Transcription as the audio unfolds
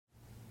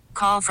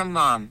Call from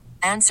mom.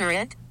 Answer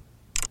it.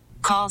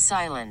 Call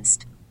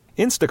silenced.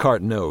 Instacart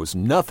knows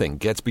nothing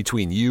gets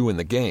between you and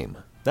the game.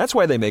 That's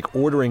why they make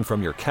ordering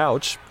from your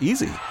couch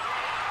easy.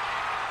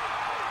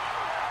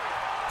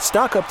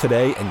 Stock up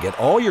today and get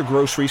all your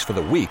groceries for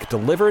the week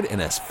delivered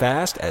in as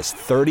fast as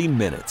 30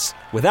 minutes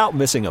without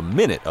missing a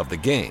minute of the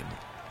game.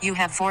 You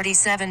have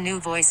 47 new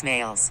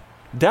voicemails.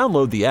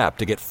 Download the app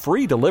to get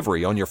free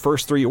delivery on your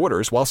first 3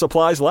 orders while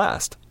supplies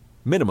last.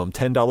 Minimum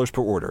 $10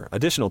 per order.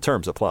 Additional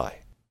terms apply.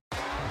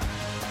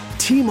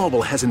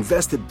 T-Mobile has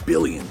invested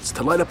billions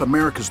to light up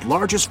America's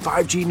largest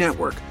 5G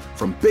network,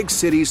 from big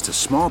cities to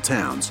small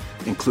towns,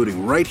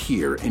 including right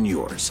here in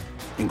yours.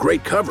 And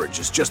great coverage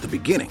is just the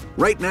beginning.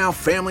 Right now,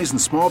 families and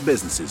small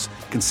businesses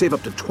can save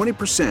up to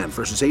 20%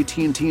 versus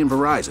AT&T and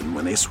Verizon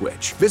when they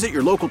switch. Visit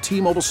your local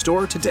T-Mobile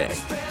store today.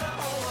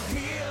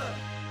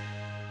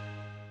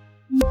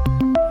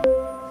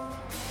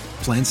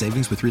 Plan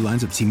savings with 3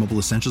 lines of T-Mobile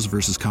Essentials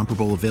versus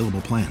comparable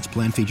available plans.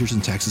 Plan features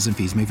and taxes and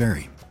fees may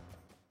vary.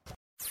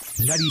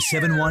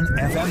 97.1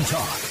 FM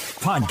Talk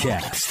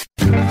Podcast.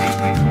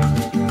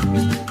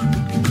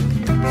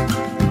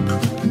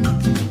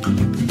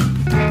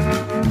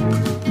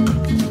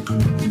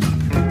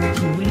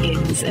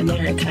 Wiggins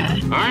America.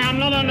 I am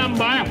not a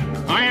number.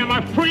 I am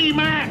a free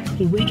man.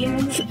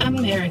 Wiggins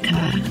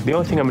America. The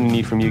only thing I'm going to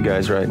need from you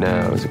guys right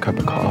now is a cup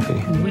of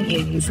coffee.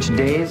 Wiggins.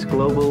 Today's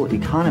global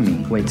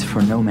economy waits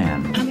for no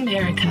man.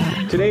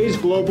 America. Today's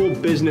global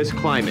business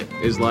climate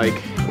is like,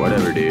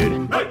 whatever,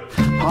 dude.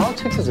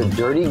 Politics is a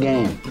dirty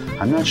game.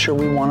 I'm not sure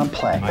we want to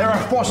play. There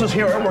are forces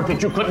here at work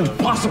that you couldn't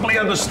possibly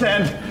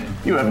understand.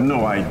 You have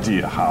no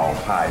idea how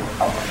high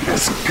up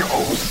this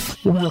goes.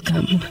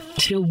 Welcome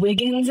to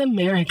Wiggins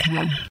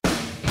America.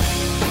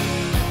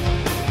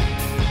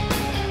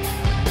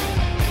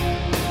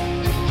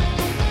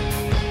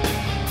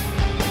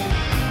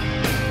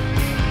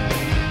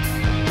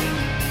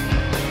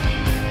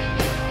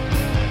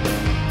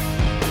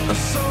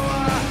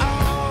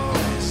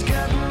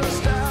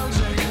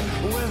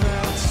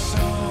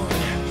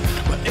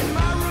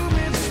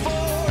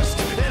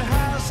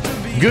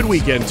 Good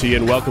weekend to you,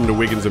 and welcome to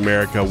Wiggins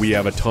America. We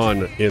have a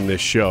ton in this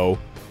show,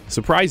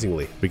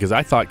 surprisingly, because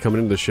I thought coming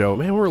into the show,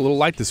 man, we're a little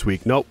light this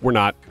week. Nope, we're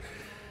not.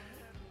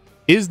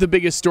 Is the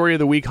biggest story of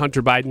the week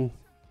Hunter Biden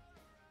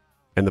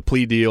and the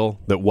plea deal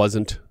that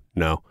wasn't?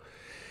 No.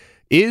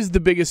 Is the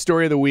biggest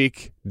story of the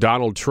week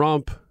Donald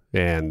Trump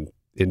and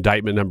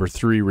indictment number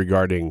 3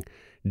 regarding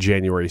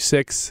January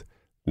 6th?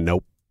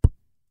 Nope.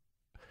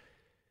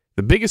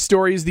 The biggest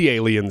story is the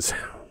aliens.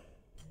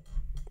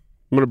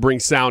 I'm going to bring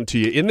sound to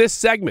you in this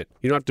segment.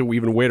 You don't have to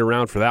even wait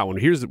around for that one.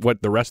 Here's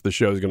what the rest of the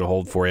show is going to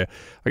hold for you.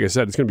 Like I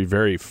said, it's going to be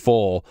very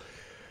full.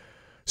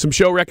 Some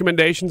show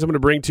recommendations I'm going to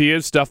bring to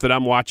you, stuff that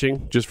I'm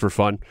watching just for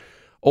fun.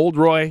 Old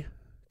Roy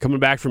coming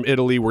back from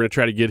Italy. We're going to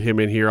try to get him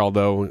in here,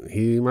 although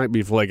he might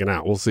be flaking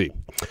out. We'll see.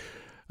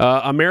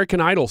 American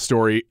Idol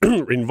story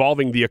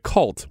involving the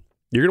occult.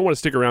 You're going to want to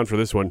stick around for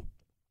this one.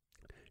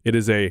 It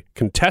is a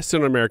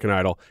contestant on American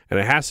Idol, and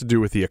it has to do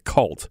with the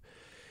occult.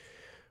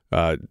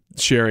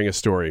 Sharing a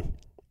story.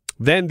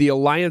 Then the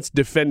Alliance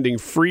Defending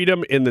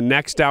Freedom in the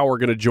next hour are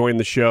going to join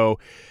the show.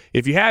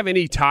 If you have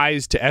any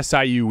ties to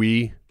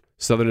SIUE,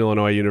 Southern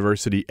Illinois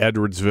University,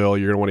 Edwardsville,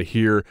 you're going to want to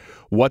hear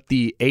what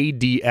the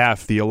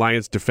ADF, the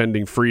Alliance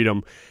Defending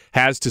Freedom,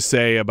 has to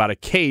say about a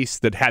case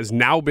that has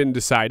now been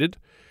decided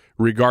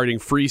regarding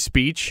free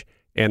speech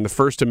and the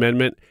First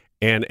Amendment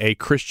and a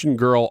Christian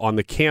girl on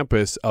the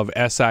campus of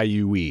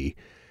SIUE.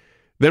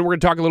 Then we're going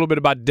to talk a little bit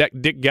about Dick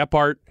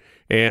Gephardt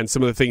and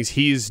some of the things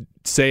he's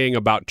saying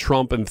about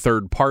Trump and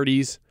third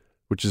parties,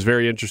 which is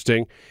very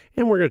interesting.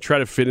 And we're going to try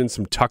to fit in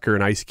some Tucker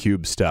and Ice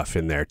Cube stuff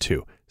in there,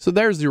 too. So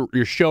there's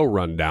your show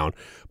rundown.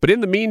 But in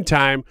the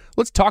meantime,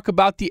 let's talk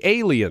about the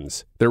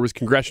aliens. There was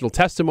congressional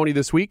testimony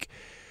this week.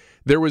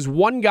 There was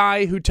one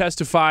guy who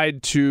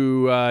testified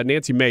to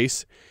Nancy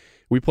Mace.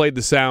 We played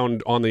the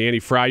sound on the Andy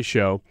Fry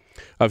show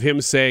of him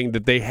saying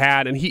that they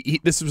had, and he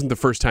this wasn't the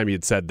first time he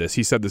had said this.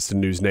 He said this to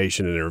News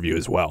Nation in an interview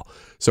as well.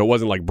 So it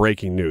wasn't like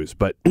breaking news.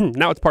 But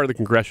now it's part of the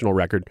congressional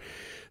record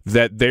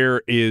that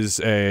there is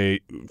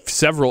it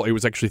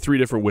was actually 3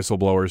 different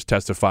whistleblowers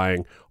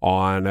testifying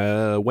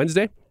on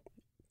Wednesday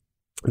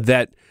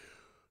that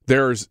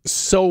there's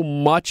so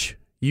much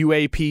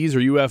UAPs or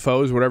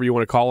UFOs, whatever you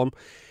want to call them.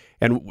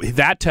 And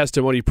that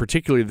testimony,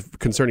 particularly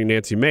concerning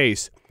Nancy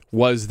Mace,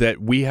 was that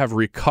we have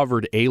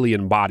recovered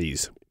alien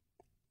bodies.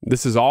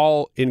 This is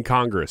all in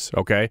Congress,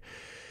 okay?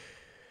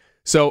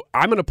 So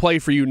I'm going to play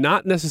for you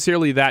not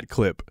necessarily that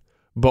clip,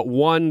 but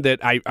one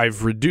that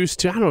I've reduced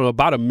to,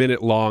 about a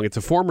minute long. It's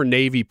a former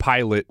Navy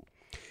pilot,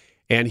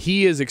 and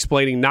he is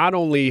explaining not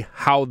only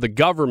how the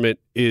government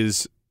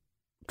is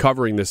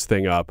covering this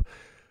thing up,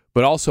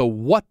 but also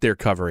what they're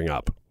covering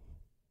up.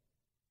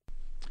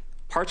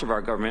 Parts of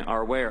our government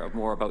are aware of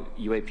more about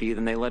UAP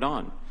than they let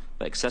on,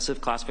 but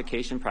excessive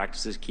classification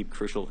practices keep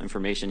crucial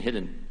information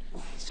hidden.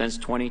 Since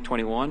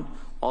 2021,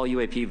 all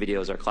UAP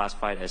videos are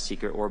classified as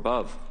secret or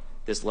above.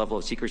 This level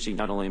of secrecy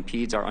not only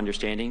impedes our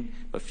understanding,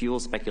 but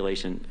fuels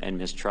speculation and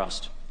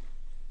mistrust.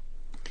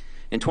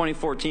 In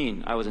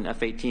 2014, I was an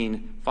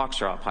F-18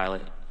 Foxtrot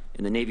pilot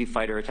in the Navy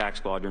Fighter Attack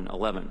Squadron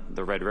 11,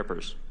 the Red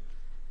Rippers,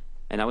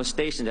 and I was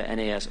stationed at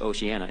NAS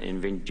Oceana in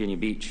Virginia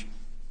Beach.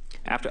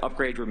 After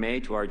upgrades were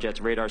made to our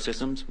jet's radar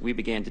systems, we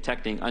began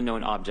detecting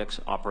unknown objects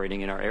operating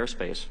in our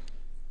airspace.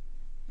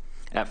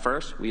 At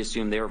first, we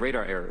assumed they were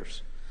radar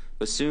errors,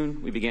 but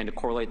soon we began to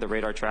correlate the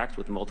radar tracks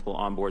with multiple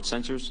onboard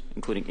sensors,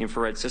 including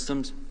infrared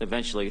systems,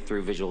 eventually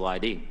through visual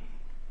ID.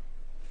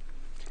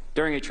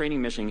 During a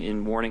training mission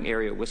in Warning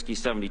Area Whiskey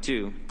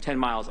 72, 10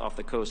 miles off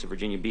the coast of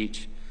Virginia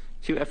Beach,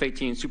 2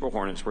 F-18 Super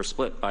Hornets were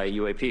split by a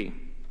UAP.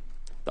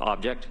 The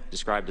object,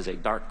 described as a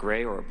dark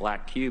gray or a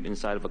black cube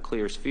inside of a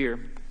clear sphere,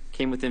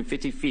 came within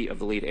 50 feet of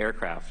the lead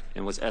aircraft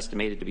and was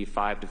estimated to be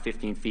 5 to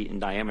 15 feet in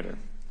diameter.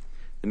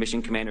 The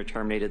mission commander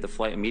terminated the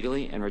flight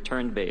immediately and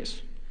returned to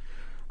base.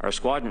 Our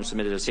squadron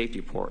submitted a safety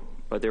report,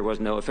 but there was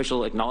no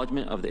official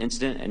acknowledgement of the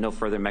incident and no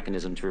further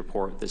mechanism to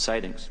report the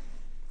sightings.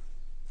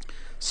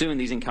 Soon,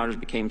 these encounters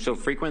became so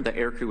frequent that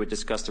aircrew would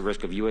discuss the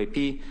risk of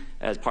UAP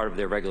as part of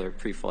their regular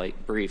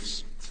pre-flight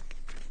briefs.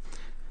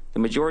 The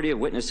majority of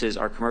witnesses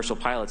are commercial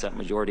pilots at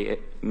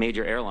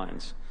major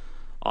airlines.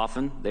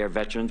 Often, they are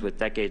veterans with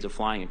decades of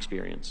flying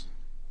experience.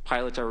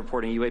 Pilots are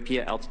reporting UAP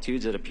at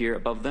altitudes that appear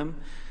above them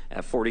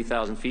at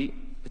 40,000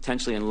 feet,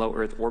 potentially in low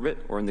Earth orbit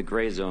or in the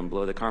gray zone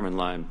below the Kármán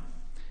line,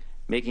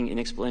 making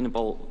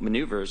inexplainable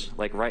maneuvers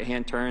like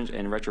right-hand turns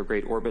and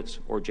retrograde orbits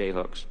or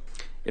J-hooks.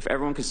 If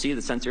everyone could see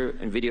the sensor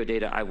and video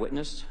data I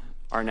witnessed,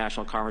 our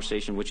national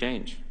conversation would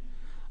change.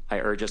 I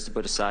urge us to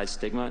put aside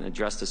stigma and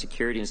address the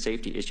security and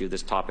safety issue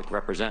this topic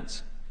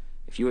represents.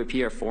 If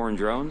UAP are foreign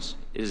drones,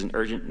 it is an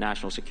urgent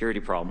national security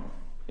problem.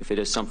 If it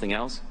is something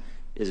else,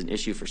 it is an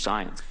issue for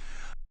science.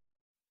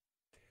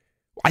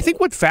 I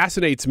think what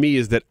fascinates me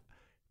is that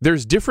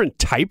there's different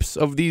types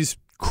of these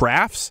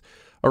crafts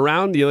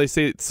around. You know, they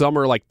say some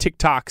are like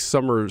tic-tacs,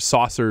 some are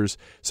saucers,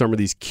 some are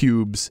these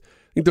cubes.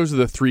 I think those are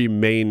the three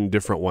main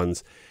different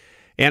ones.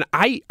 And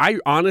I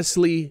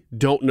honestly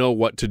don't know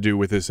what to do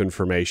with this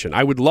information.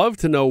 I would love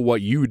to know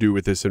what you do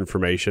with this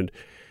information,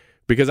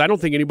 because I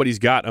don't think anybody's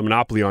got a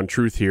monopoly on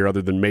truth here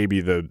other than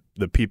maybe the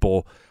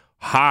people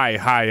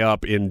high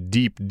up in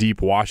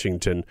deep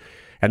Washington.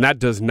 And that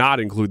does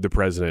not include the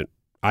president.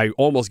 I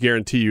almost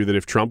guarantee you that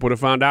if Trump would have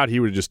found out, he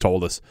would have just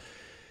told us.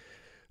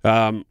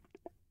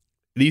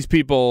 These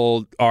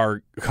people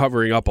are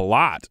covering up a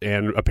lot,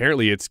 and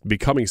apparently it's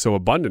becoming so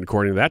abundant,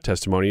 according to that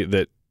testimony,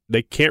 that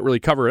they can't really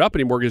cover it up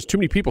anymore because too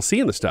many people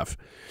seeing the stuff.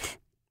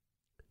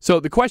 So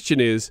the question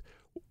is,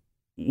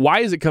 why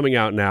is it coming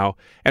out now?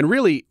 And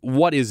really,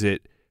 what is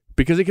it?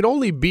 Because it can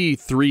only be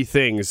three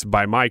things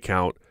by my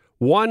count.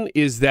 One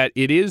is that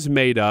it is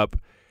made up,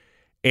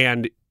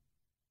 and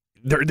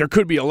there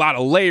could be a lot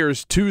of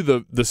layers to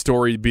the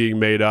story being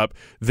made up,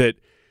 that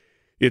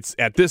it's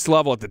at this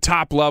level, at the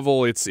top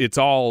level, it's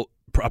all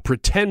a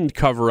pretend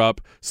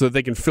cover-up so that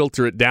they can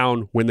filter it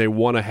down when they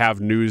want to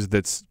have news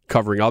that's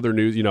covering other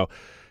news. You know,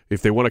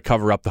 if they want to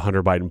cover up the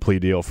Hunter Biden plea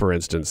deal, for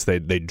instance, they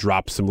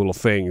drop some little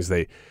things.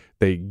 They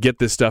get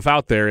this stuff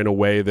out there in a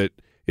way that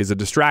is a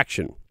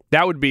distraction.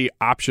 That would be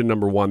option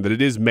number one, that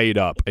it is made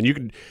up. And you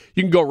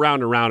can go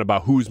round and round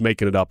about who's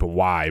making it up and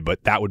why,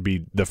 but that would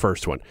be the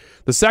first one.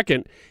 The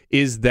second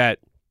is that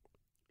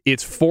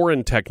it's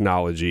foreign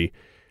technology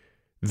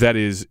that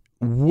is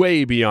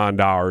way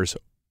beyond ours.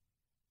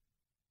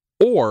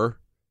 Or,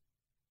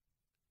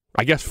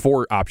 I guess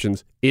 4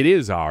 options, it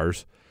is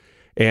ours,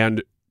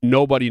 and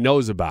nobody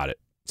knows about it.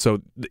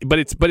 So, but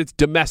it's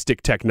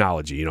domestic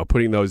technology, you know,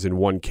 putting those in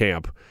one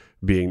camp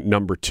being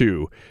number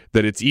 2,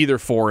 that it's either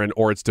foreign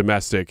or it's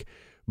domestic,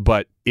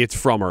 but it's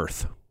from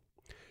Earth.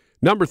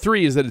 Number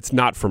 3 is that it's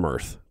not from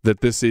Earth,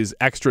 that this is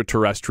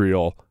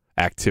extraterrestrial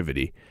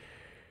activity.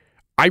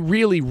 I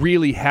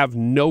really have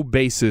no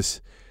basis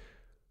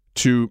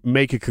to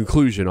make a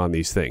conclusion on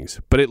these things,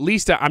 but at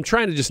least I'm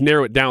trying to just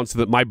narrow it down so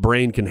that my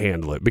brain can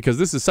handle it, because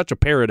this is such a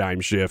paradigm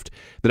shift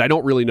that I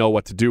don't really know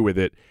what to do with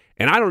it,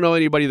 and I don't know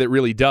anybody that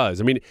really does.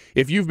 I mean,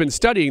 if you've been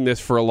studying this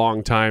for a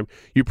long time,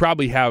 you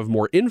probably have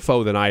more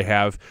info than I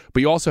have, but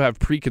you also have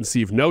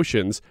preconceived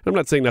notions. I'm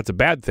not saying that's a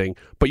bad thing,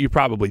 but you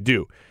probably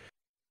do.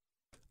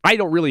 I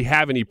don't really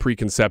have any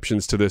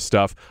preconceptions to this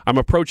stuff. I'm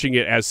approaching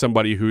it as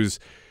somebody who's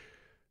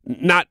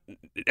not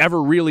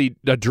ever really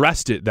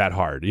addressed it that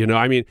hard. You know,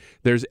 I mean,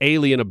 there's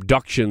alien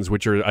abductions,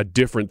 which are a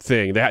different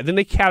thing. Then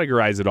they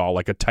categorize it all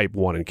like a type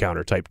 1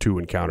 encounter, type 2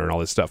 encounter, and all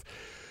this stuff.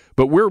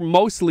 But we're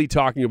mostly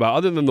talking about,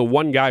 other than the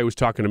one guy who was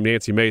talking to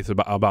Nancy Mace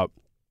about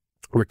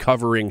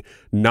recovering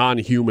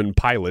non-human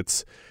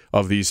pilots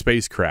of these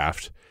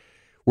spacecraft,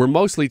 we're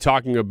mostly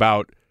talking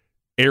about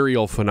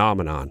aerial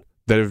phenomenon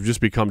that have just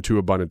become too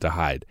abundant to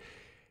hide.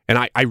 And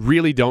I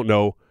really don't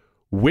know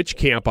which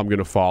camp I'm going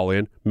to fall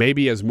in.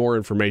 Maybe as more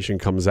information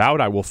comes out,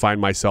 I will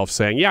find myself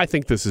saying, yeah, I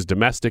think this is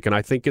domestic and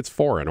I think it's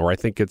foreign, or I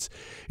think it's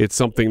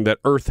something that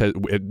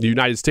the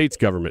United States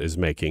government is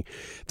making.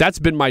 That's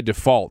been my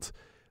default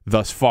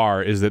thus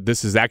far, is that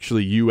this is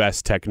actually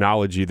U.S.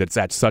 technology that's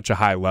at such a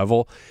high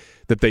level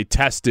that they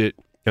test it,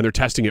 and they're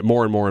testing it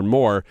more and more and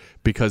more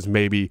because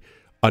maybe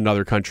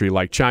another country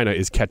like China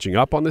is catching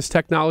up on this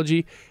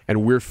technology,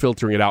 and we're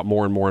filtering it out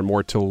more and more and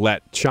more to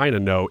let China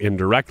know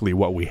indirectly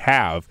what we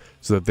have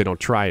so that they don't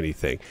try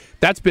anything.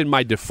 That's been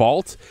my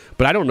default,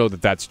 but I don't know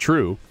that that's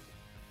true.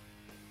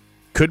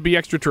 Could be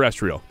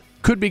extraterrestrial.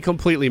 Could be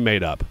completely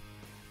made up.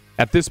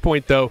 At this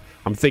point, though,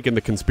 I'm thinking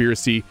the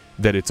conspiracy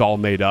that it's all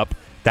made up,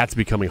 that's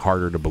becoming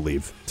harder to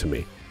believe to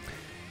me.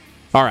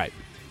 All right,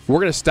 we're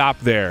going to stop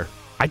there.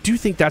 I do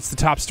think that's the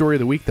top story of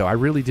the week, though. I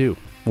really do.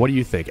 What do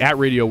you think? At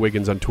Radio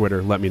Wiggins on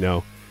Twitter, let me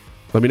know.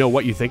 Let me know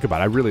what you think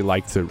about it. I really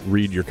like to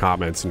read your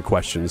comments and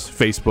questions.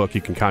 Facebook,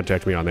 you can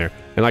contact me on there.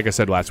 And like I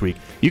said last week,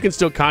 you can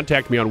still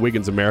contact me on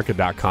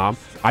WigginsAmerica.com.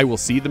 I will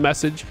see the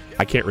message.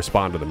 I can't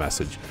respond to the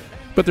message.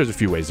 But there's a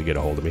few ways to get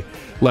a hold of me.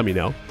 Let me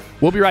know.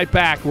 We'll be right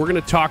back. We're going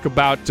to talk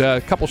about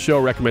a couple show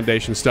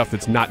recommendation stuff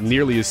that's not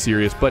nearly as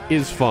serious, but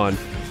is fun.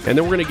 And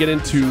then we're going to get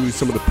into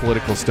some of the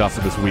political stuff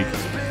of this week.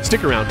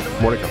 Stick around.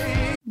 More to come.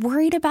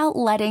 Worried about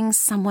letting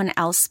someone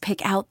else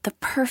pick out the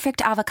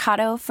perfect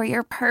avocado for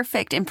your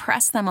perfect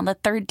impress them on the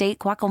third date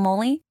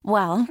guacamole?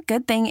 Well,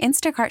 good thing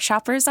Instacart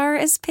shoppers are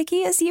as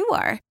picky as you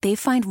are. They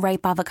find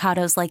ripe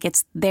avocados like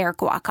it's their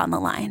guac on the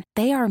line.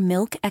 They are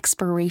milk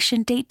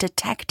expiration date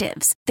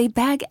detectives. They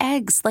bag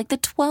eggs like the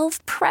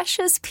 12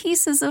 precious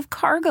pieces of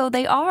cargo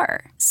they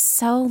are.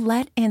 So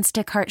let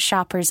Instacart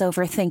shoppers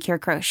overthink your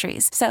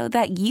groceries so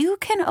that you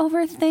can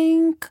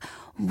overthink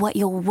what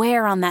you'll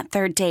wear on that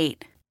third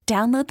date.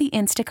 Download the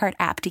Instacart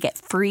app to get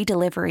free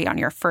delivery on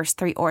your first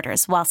 3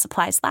 orders while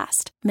supplies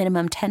last.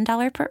 Minimum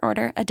 $10 per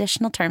order.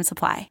 Additional terms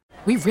apply.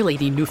 We really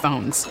need new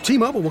phones.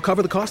 T-Mobile will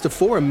cover the cost of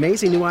 4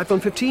 amazing new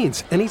iPhone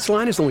 15s, and each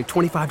line is only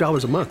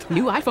 $25 a month.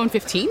 New iPhone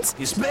 15s?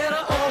 It's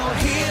better over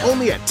here.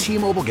 Only at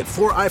T-Mobile, get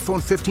 4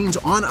 iPhone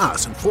 15s on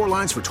us and 4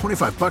 lines for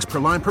 $25 per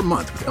line per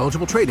month with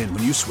eligible trade-in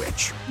when you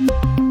switch.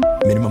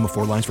 Minimum of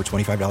 4 lines for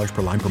 $25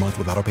 per line per month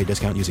with autopay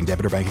discount using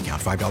debit or bank account.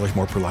 $5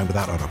 more per line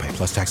without autopay,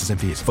 plus taxes and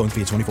fees. Phone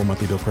fee at 24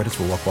 monthly bill credits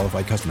for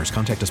well-qualified customers.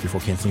 Contact us before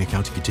canceling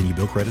account to continue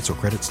bill credits or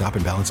credit stop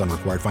and balance on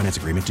required finance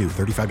agreement due.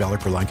 $35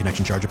 per line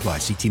connection charge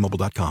applies. See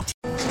T-Mobile.com.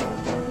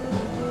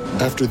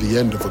 After the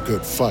end of a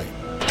good fight,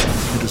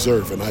 you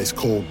deserve an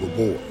ice-cold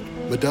reward.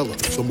 Modelo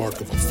is the mark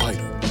of a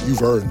fighter.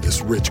 You've earned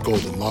this rich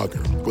golden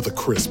lager with a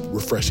crisp,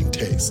 refreshing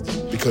taste.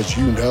 Because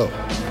you know,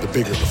 the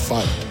bigger the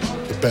fight,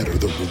 the better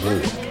the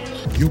reward.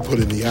 You put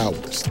in the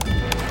hours,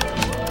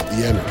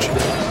 the energy,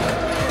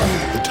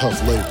 the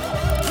tough labor.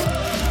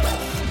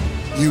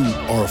 You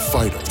are a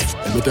fighter,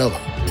 and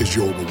Modelo is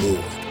your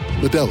reward.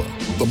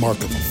 Modelo, the mark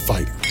of a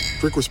fighter.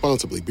 Drink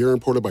responsibly. Beer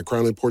imported by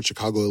Crown Imports,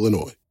 Chicago,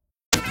 Illinois.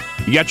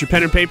 You got your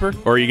pen and paper,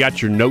 or you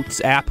got your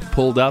notes app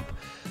pulled up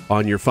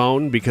on your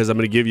phone? Because I'm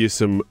going to give you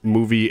some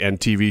movie and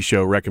TV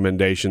show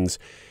recommendations.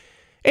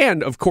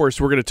 And, of course,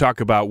 we're going to talk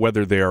about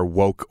whether they are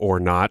woke or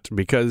not,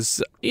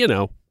 because, you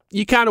know,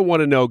 you kind of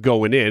want to know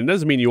going in. It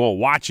doesn't mean you won't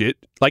watch it.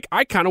 Like,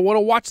 I kind of want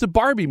to watch the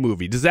Barbie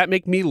movie. Does that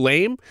make me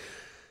lame?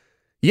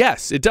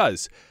 Yes, it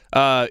does.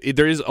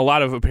 There is a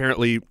lot of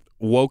apparently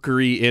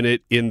wokery in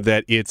it, in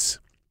that it's,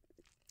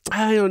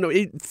 I don't know,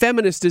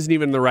 feminist isn't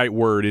even the right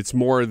word. It's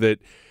more that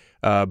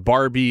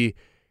Barbie,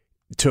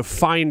 to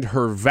find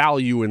her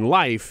value in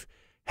life,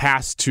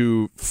 has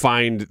to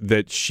find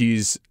that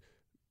she's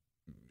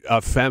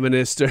a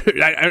feminist.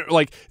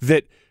 Like,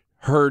 that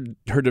her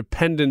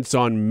dependence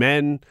on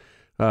men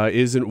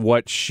isn't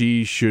what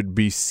she should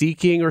be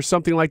seeking or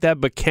something like that.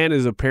 But Ken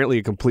is apparently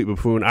a complete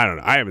buffoon. I don't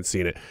know. I haven't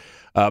seen it.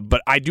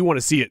 But I do want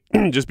to see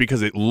it just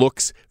because it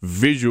looks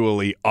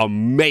visually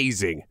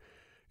amazing.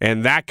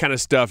 And that kind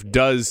of stuff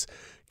does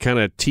kind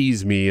of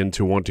tease me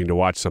into wanting to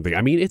watch something.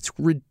 I mean, it's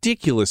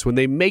ridiculous when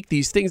they make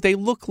these things. They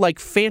look like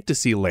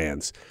fantasy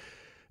lands.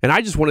 And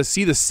I just want to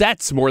see the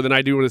sets more than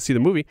I do want to see the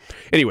movie.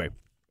 Anyway,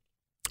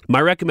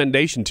 my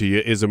recommendation to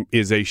you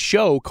is a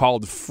show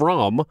called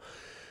From,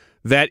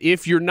 that,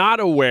 if you're not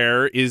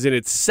aware, is in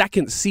its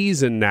 2nd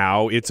season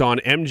now. It's on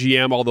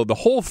MGM, although the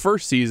whole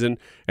first season,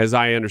 as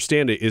I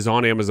understand it, is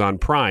on Amazon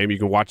Prime. You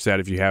can watch that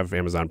if you have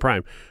Amazon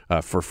Prime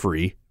for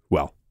free.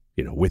 Well,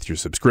 you know, with your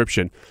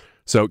subscription.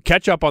 So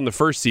catch up on the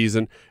first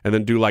season and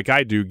then do like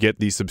I do, get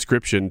the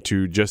subscription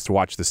to just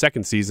watch the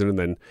 2nd season. And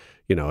then,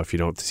 you know, if you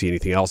don't see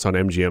anything else on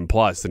MGM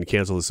Plus, then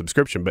cancel the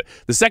subscription. But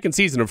the 2nd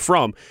season of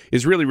From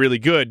is really, really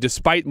good,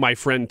 despite my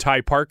friend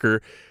Ty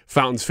Parker,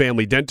 Fountains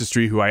Family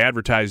Dentistry, who I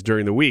advertised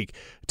during the week,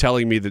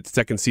 telling me that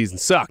the 2nd season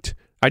sucked.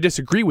 I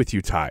disagree with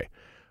you, Ty.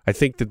 I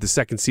think that the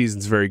 2nd season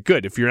is very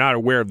good. If you're not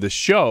aware of the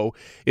show,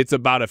 it's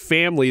about a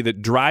family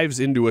that drives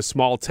into a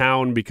small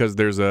town because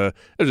there's a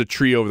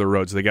tree over the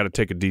road, so they got to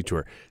take a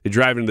detour. They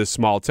drive into this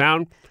small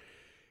town,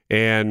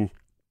 and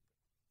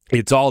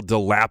it's all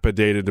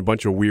dilapidated, a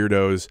bunch of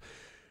weirdos.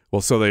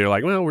 Well, so they're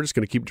like, well, we're just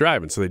going to keep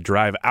driving. So they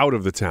drive out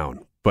of the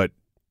town, but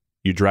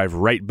you drive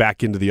right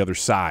back into the other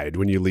side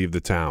when you leave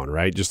the town,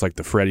 right? Just like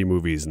the Freddy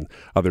movies and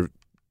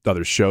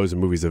other shows and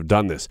movies have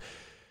done this.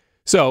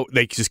 So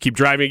they just keep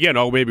driving again.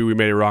 Oh, maybe we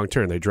made a wrong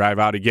turn. They drive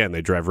out again.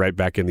 They drive right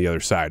back in the other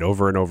side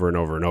over and over and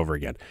over and over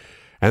again.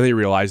 And they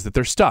realize that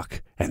they're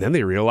stuck. And then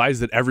they realize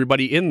that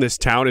everybody in this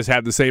town has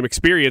had the same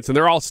experience and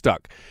they're all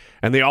stuck.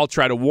 And they all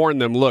try to warn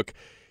them, look,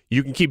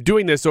 you can keep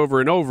doing this over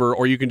and over,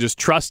 or you can just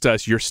trust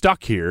us. You're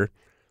stuck here,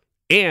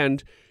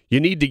 and you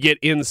need to get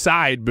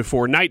inside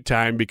before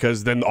nighttime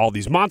because then all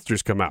these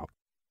monsters come out.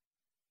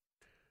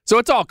 So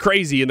it's all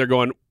crazy, and they're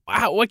going,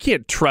 wow, I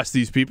can't trust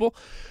these people.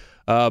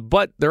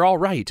 But they're all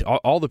right.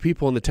 All the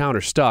people in the town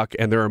are stuck,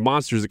 and there are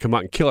monsters that come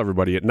out and kill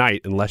everybody at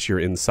night unless you're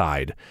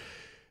inside.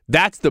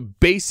 That's the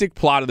basic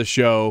plot of the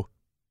show.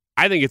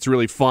 I think it's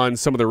really fun.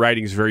 Some of the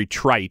writing is very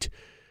trite,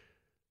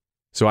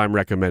 so I'm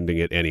recommending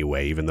it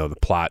anyway, even though the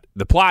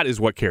plot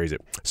is what carries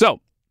it. So,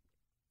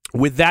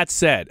 with that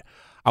said,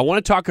 I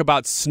want to talk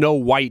about Snow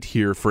White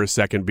here for a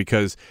second,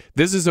 because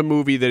this is a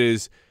movie that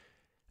is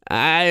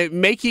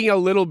making a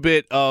little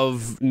bit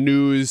of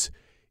news.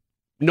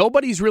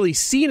 Nobody's really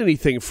seen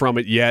anything from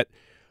it yet,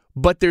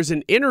 but there's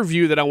an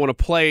interview that I want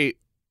to play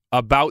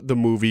about the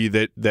movie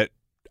that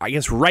I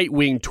guess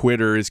right-wing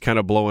Twitter is kind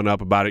of blowing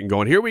up about it and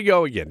going, here we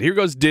go again. Here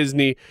goes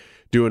Disney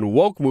doing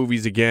woke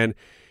movies again.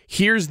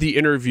 Here's the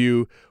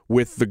interview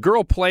with the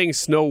girl playing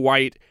Snow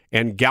White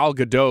and Gal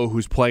Gadot,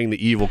 who's playing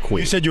the evil queen.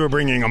 You said you were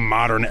bringing a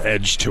modern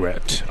edge to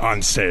it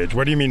on stage.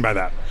 What do you mean by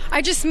that?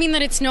 I just mean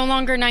that it's no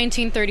longer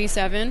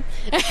 1937,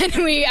 and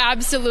we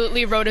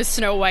absolutely wrote a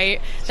Snow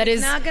White that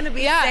is not going to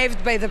be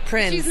saved by the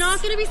prince. She's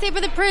not going to be saved by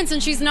the prince,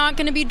 and she's not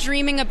going to be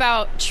dreaming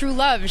about true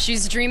love.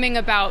 She's dreaming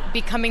about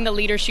becoming the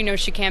leader she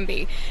knows she can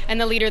be, and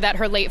the leader that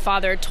her late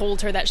father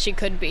told her that she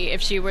could be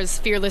if she was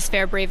fearless,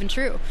 fair, brave, and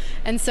true.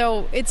 And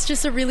so it's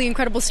just a really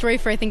incredible story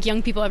for, I think,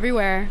 young people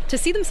everywhere to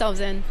see themselves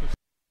in.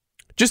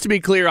 Just to be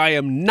clear, I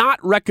am not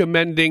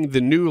recommending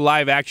the new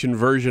live-action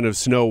version of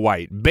Snow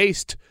White,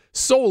 based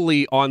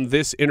solely on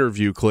this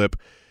interview clip,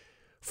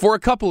 for a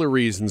couple of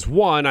reasons.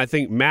 One, I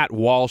think Matt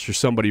Walsh or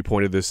somebody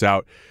pointed this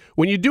out.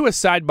 When you do a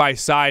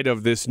side-by-side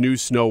of this new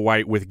Snow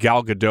White with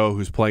Gal Gadot,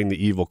 who's playing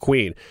the evil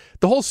queen,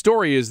 the whole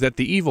story is that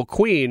the evil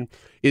queen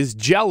is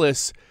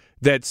jealous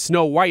that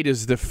Snow White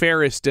is the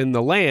fairest in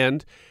the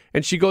land,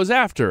 and she goes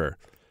after her.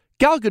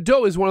 Gal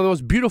Gadot is one of the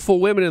most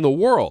beautiful women in the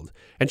world,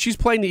 and she's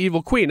playing the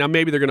evil queen. Now,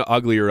 maybe they're going to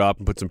ugly her up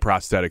and put some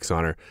prosthetics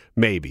on her.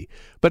 Maybe.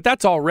 But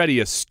that's already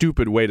a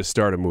stupid way to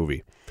start a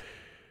movie.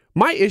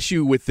 My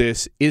issue with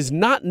this is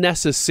not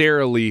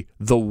necessarily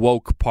the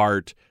woke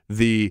part,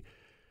 the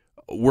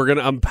we're going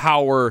to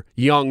empower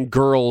young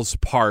girls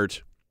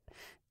part,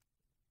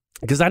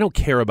 because I don't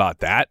care about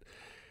that.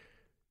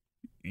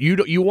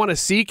 You want to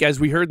seek, as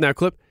we heard in that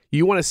clip,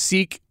 you want to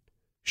seek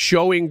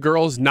showing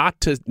girls not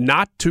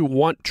to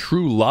want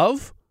true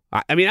love?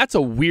 I mean, that's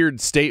a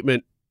weird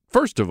statement,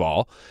 first of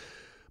all.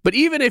 But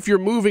even if you're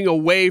moving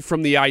away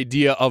from the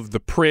idea of the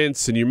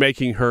prince and you're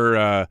making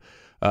her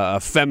a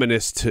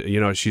feminist,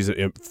 she's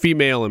a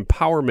female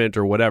empowerment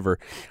or whatever,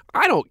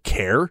 I don't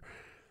care.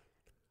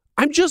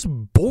 I'm just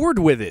bored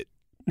with it.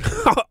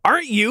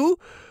 Aren't you?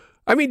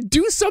 I mean,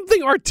 do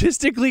something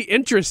artistically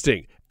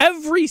interesting.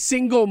 Every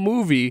single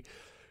movie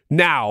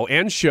now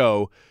and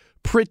show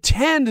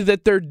pretend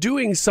that they're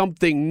doing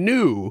something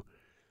new,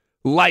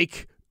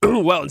 like,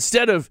 well,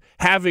 instead of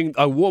having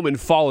a woman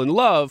fall in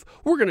love,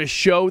 we're going to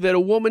show that a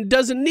woman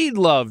doesn't need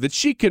love, that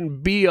she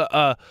can be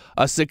a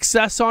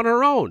success on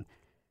her own.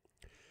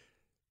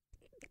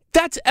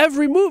 That's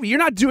every movie. You're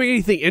not doing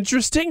anything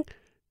interesting.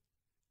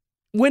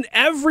 When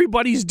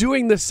everybody's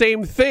doing the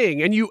same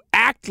thing and you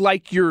act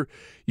like you're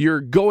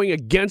going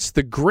against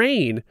the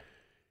grain,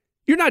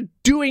 you're not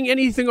doing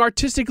anything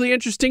artistically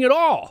interesting at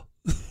all.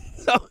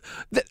 So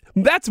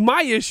that's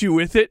my issue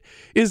with it,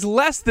 is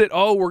less that,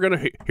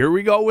 here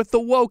we go with the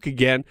woke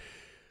again.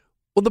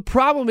 Well, the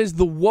problem is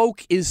the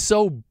woke is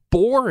so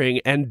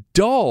boring and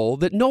dull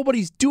that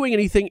nobody's doing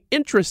anything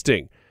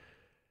interesting.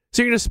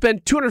 So you're going to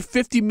spend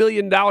 $250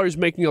 million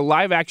making a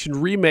live-action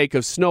remake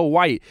of Snow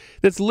White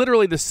that's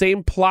literally the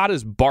same plot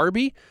as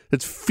Barbie,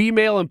 that's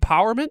female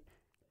empowerment?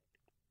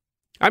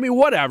 I mean,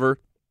 whatever.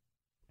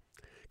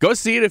 Go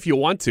see it if you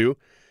want to.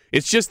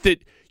 It's just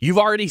that you've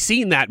already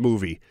seen that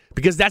movie,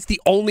 because that's the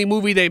only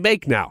movie they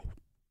make now.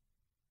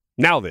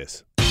 Now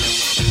this.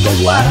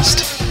 The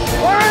last.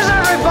 Where is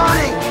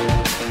everybody?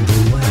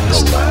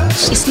 The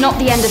last. It's not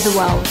the end of the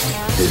world.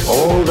 It's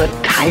all the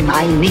time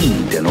I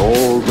need and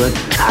all the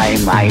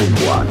time I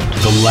want.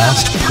 The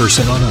last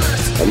person on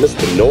Earth. I missed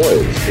the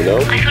noise,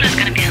 I thought I was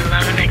going to be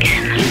alone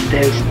again.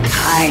 There's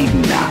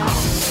time now.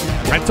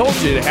 I told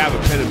you to have a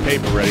pen and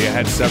paper ready. I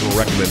had several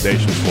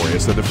recommendations for you.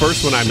 So the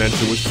first one I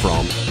mentioned was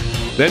From.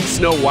 Then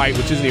Snow White,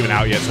 which isn't even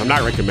out yet, so I'm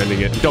not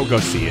recommending it. Don't go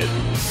see it,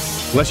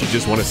 unless you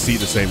just want to see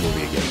the same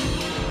movie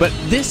again. But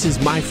this is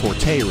my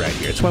forte right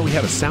here. It's why we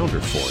have a sounder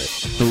for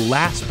it. The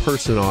Last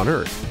Person on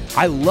Earth.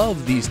 I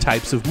love these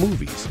types of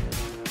movies.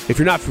 If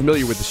you're not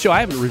familiar with the show, I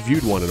haven't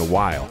reviewed one in a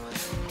while.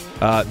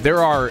 There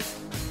are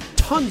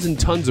tons and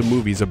tons of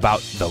movies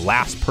about the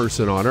last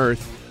person on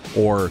Earth,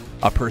 or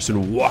a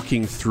person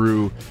walking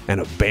through an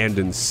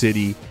abandoned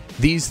city.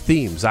 These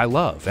themes I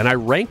love, and I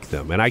rank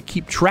them, and I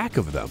keep track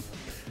of them.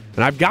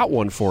 And I've got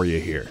one for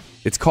you here.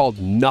 It's called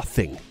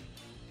Nothing.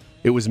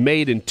 It was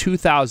made in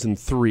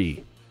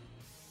 2003.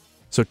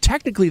 So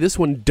technically, this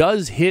one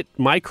does hit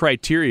my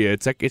criteria.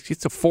 It's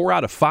a 4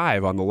 out of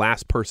 5 on the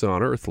Last Person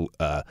on Earth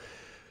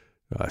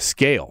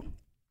scale.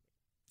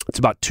 It's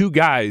about two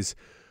guys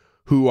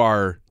who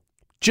are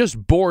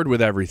just bored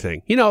with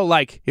everything. You know,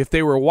 like if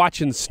they were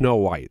watching Snow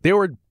White, they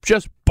were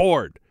just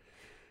bored.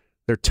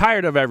 They're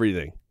tired of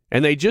everything,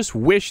 and they just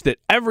wish that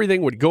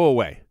everything would go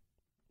away.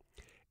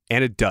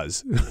 And it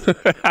does.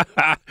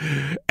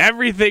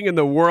 Everything in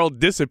the world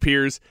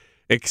disappears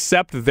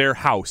except their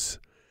house.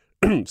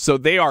 So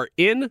they are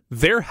in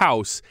their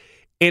house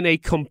in a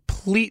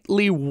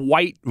completely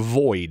white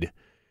void.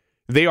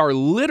 They are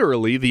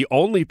literally the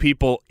only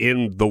people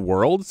in the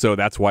world, so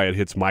that's why it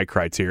hits my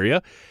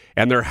criteria.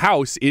 And their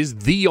house is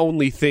the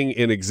only thing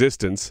in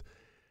existence.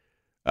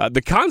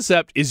 The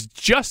concept is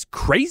just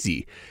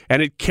crazy,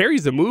 and it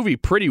carries the movie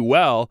pretty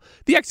well.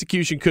 The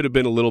execution could have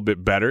been a little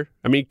bit better.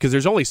 I mean, because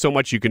there's only so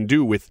much you can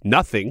do with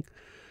nothing.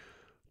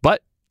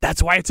 But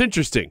that's why it's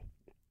interesting.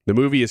 The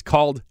movie is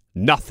called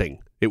Nothing.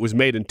 It was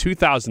made in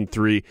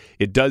 2003.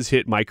 It does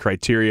hit my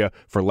criteria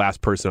for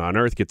Last Person on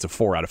Earth. Gets a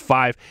 4 out of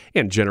 5,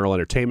 and general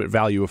entertainment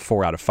value of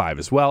 4 out of 5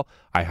 as well.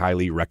 I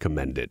highly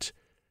recommend it.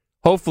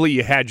 Hopefully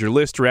you had your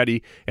list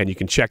ready and you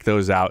can check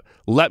those out.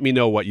 Let me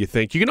know what you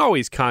think. You can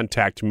always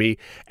contact me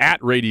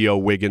at Radio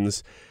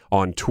Wiggins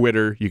on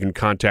Twitter. You can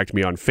contact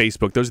me on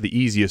Facebook. Those are the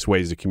easiest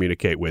ways to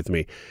communicate with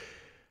me.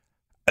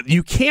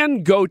 You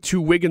can go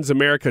to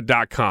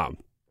WigginsAmerica.com.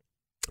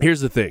 Here's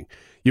the thing.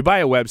 You buy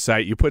a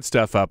website, you put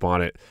stuff up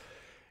on it,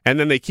 and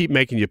then they keep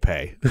making you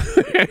pay.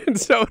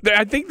 And so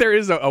I think there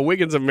is a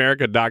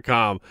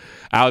WigginsAmerica.com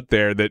out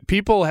there that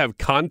people have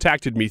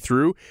contacted me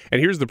through.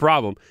 And here's the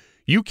problem.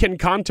 You can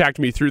contact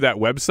me through that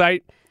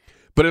website,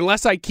 but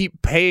unless I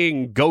keep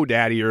paying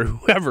GoDaddy or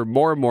whoever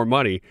more and more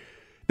money,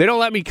 they don't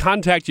let me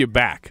contact you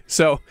back.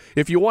 So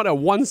if you want a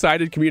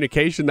one-sided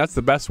communication, that's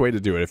the best way to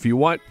do it. If you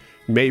want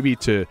maybe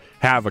to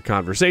have a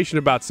conversation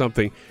about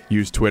something,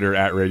 use Twitter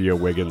at Radio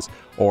Wiggins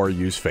or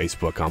use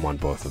Facebook. I'm on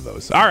both of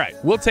those. All right,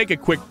 we'll take a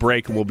quick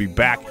break and we'll be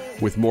back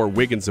with more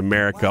Wiggins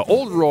America.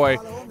 Old Roy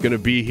going to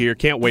be here.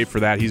 Can't wait for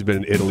that. He's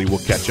been in Italy. We'll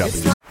catch up.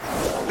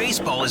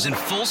 Baseball is in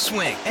full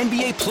swing.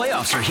 NBA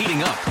playoffs are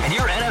heating up, and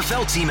your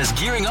NFL team is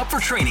gearing up for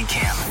training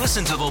camp.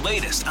 Listen to the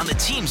latest on the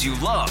teams you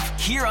love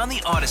here on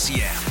the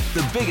Odyssey app.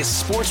 The biggest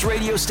sports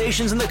radio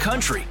stations in the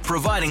country,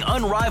 providing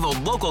unrivaled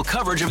local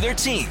coverage of their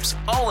teams,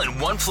 all in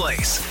one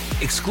place.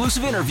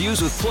 Exclusive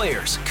interviews with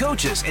players,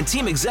 coaches, and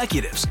team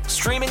executives,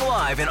 streaming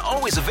live and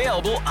always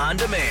available on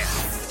demand.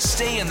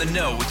 Stay in the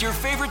know with your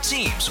favorite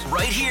teams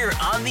right here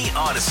on the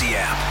Odyssey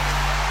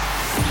app.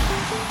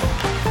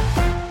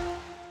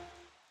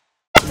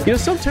 You know,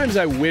 sometimes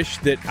I wish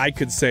that I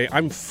could say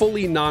I'm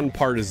fully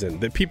nonpartisan,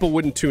 that people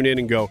wouldn't tune in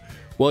and go,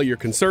 well, you're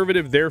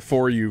conservative,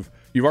 therefore you've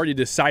already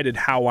decided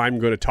how I'm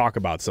going to talk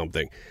about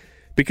something.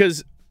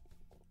 Because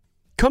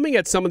coming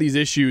at some of these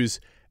issues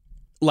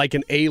like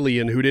an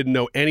alien who didn't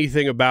know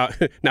anything about,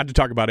 not to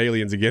talk about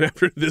aliens again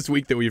after this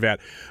week that we've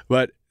had,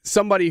 but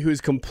somebody who's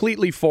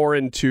completely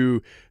foreign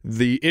to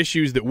the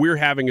issues that we're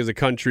having as a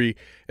country,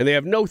 and they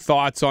have no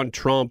thoughts on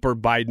Trump or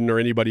Biden or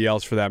anybody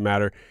else for that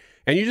matter.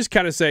 And you just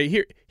kind of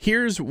say,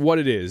 here's what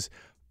it is.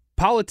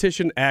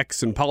 Politician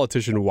X and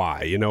politician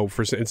Y, you know,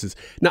 for instance.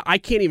 Now, I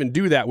can't even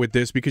do that with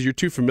this because you're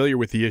too familiar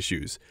with the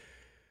issues.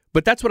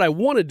 But that's what I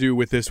want to do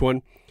with this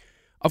one.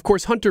 Of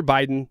course, Hunter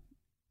Biden,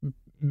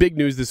 big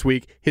news this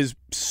week. His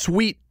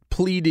sweet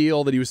plea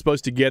deal that he was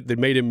supposed to get that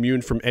made him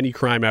immune from any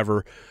crime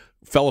ever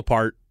fell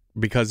apart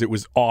because it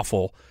was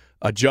awful.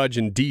 A judge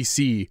in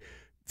D.C.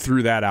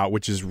 threw that out,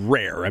 which is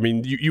rare. I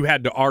mean, you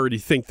had to already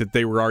think that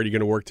they were already going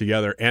to work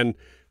together. And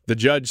the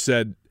judge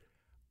said,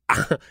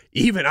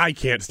 even I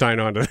can't sign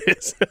on to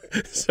this.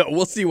 So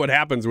we'll see what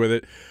happens with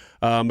it.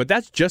 But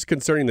that's just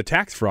concerning the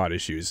tax fraud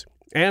issues.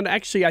 And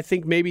actually, I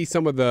think maybe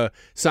some of the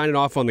signing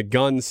off on the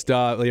gun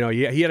stuff, you know,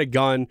 he had a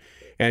gun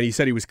and he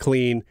said he was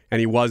clean and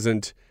he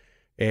wasn't.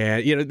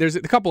 And, you know, there's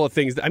a couple of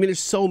things. I mean, there's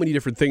so many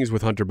different things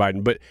with Hunter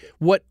Biden. But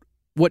what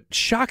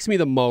shocks me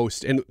the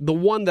most, and the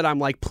one that I'm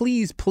like,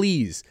 please,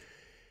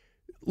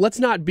 let's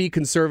not be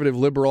conservative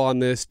liberal on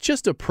this.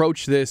 Just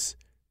approach this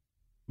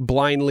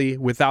blindly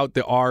without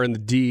the R and the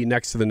D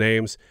next to the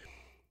names.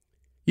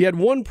 You had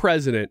one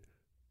president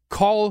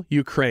call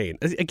Ukraine.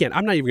 Again,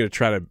 I'm not even going to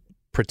try to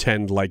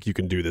pretend like you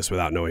can do this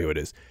without knowing who it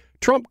is.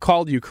 Trump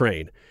called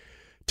Ukraine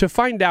to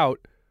find out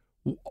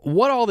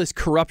what all this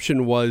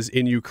corruption was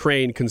in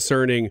Ukraine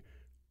concerning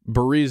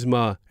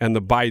Burisma and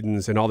the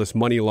Bidens and all this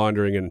money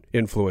laundering and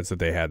influence that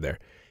they had there.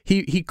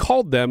 He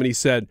called them and he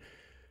said,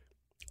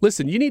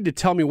 listen, you need to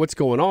tell me what's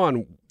going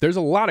on. There's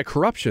a lot of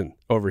corruption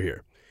over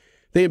here.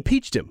 They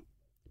impeached him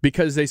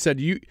because they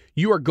said,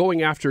 you are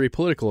going after a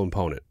political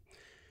opponent.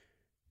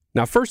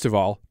 Now, first of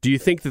all, do you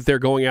think that they're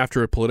going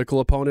after a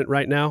political opponent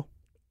right now?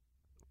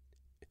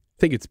 I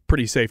think it's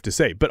pretty safe to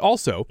say. But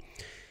also,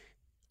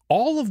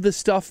 all of the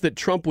stuff that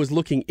Trump was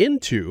looking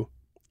into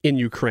in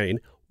Ukraine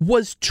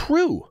was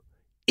true.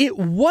 It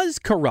was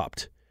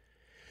corrupt.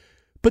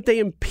 But they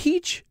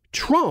impeach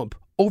Trump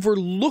over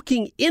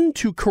looking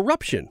into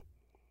corruption.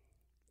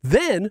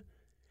 Then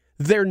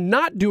they're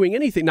not doing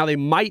anything. Now, they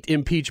might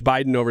impeach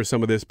Biden over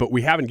some of this, but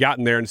we haven't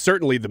gotten there, and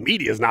certainly the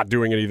media is not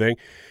doing anything.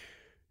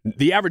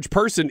 The average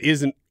person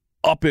isn't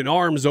up in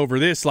arms over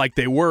this like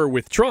they were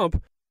with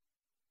Trump.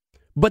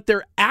 But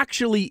there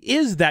actually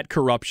is that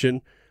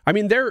corruption. I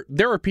mean, there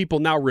are people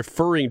now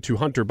referring to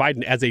Hunter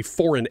Biden as a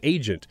foreign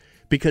agent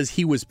because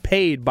he was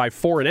paid by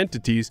foreign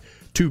entities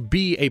to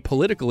be a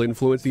political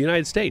influence in the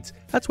United States.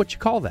 That's what you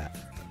call that.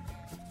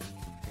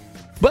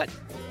 But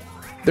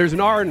there's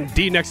an R and a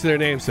D next to their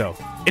name, so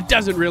it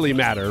doesn't really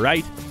matter,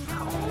 right?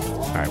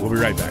 All right, we'll be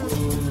right back.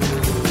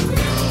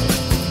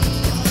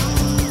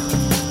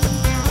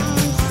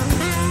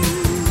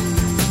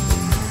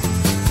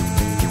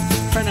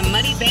 From the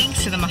muddy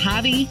banks of the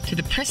Mojave to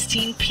the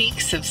pristine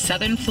peaks of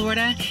southern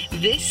Florida,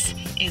 this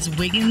is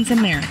Wiggins,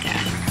 America.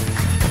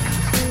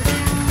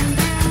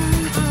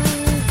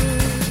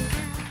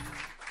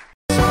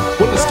 I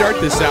want to start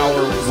this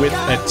hour with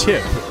a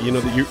tip. You know,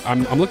 that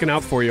I'm looking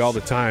out for you all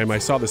the time. I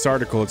saw this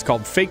article. It's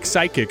called Fake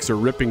Psychics Are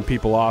Ripping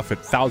People Off at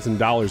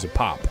 $1,000 a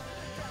Pop.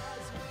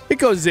 It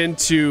goes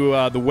into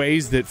the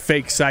ways that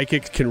fake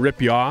psychics can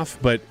rip you off,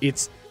 but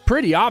it's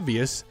pretty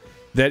obvious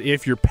that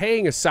if you're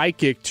paying a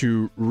psychic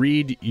to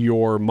read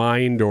your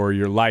mind or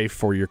your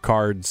life or your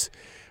cards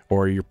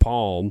or your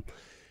palm,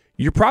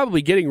 you're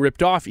probably getting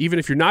ripped off even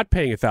if you're not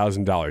paying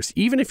 $1,000,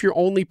 even if you're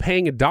only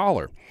paying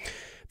 $1.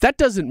 That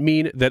doesn't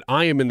mean that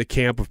I am in the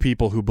camp of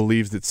people who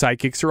believes that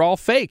psychics are all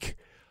fake.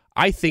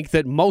 I think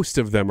that most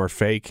of them are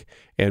fake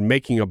and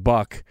making a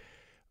buck,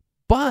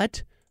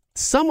 but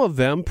some of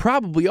them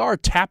probably are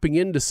tapping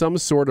into some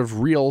sort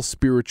of real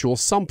spiritual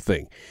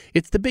something.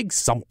 It's the big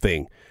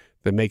something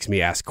that makes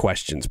me ask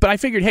questions. But I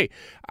figured, hey,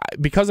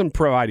 because I'm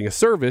providing a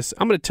service,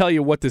 I'm going to tell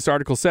you what this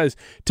article says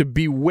to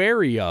be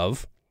wary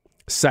of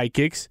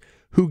psychics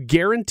who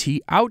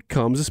guarantee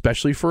outcomes,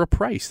 especially for a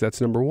price. That's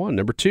number one.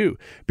 Number two,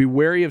 be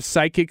wary of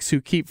psychics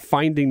who keep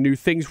finding new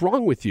things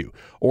wrong with you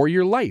or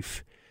your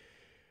life.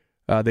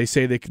 They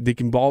say they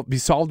can be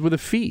solved with a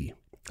fee.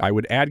 I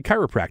would add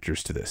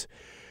chiropractors to this.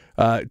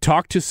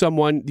 Talk to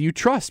someone you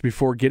trust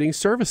before getting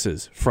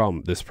services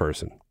from this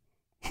person.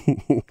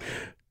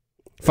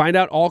 Find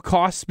out all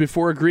costs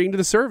before agreeing to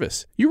the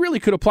service. You really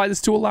could apply this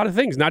to a lot of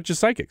things, not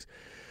just psychics.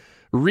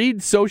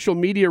 Read social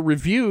media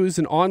reviews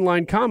and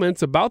online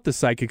comments about the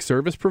psychic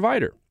service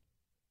provider.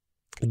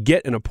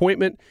 Get an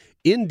appointment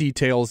in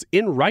details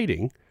in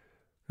writing.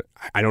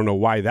 I don't know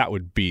why that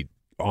would be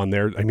on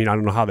there. I mean, I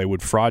don't know how they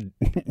would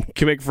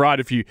commit fraud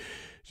if you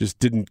just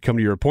didn't come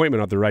to your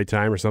appointment at the right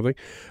time or something.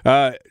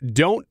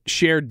 Don't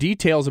share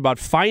details about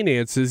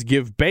finances,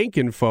 give bank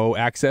info,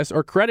 access,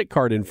 or credit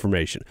card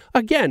information.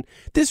 Again,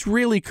 this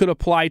really could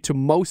apply to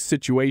most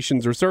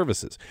situations or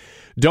services.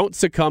 Don't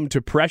succumb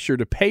to pressure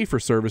to pay for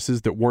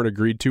services that weren't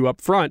agreed to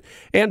up front,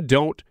 and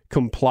don't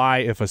comply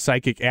if a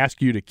psychic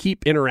asks you to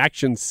keep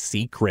interactions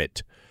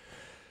secret.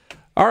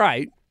 All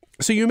right,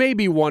 so you may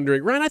be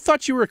wondering, Ryan, I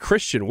thought you were a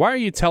Christian. Why are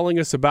you telling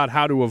us about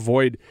how to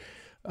avoid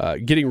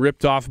getting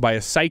ripped off by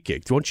a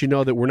psychic? Don't you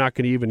know that we're not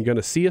even going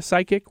to see a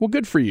psychic? Well,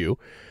 good for you.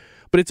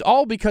 But it's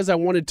all because I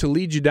wanted to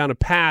lead you down a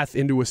path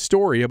into a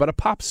story about a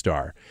pop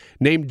star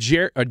named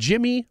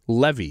Jimmy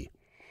Levy.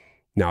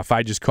 Now, if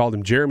I just called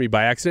him Jeremy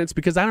by accident, it's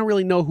because I don't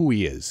really know who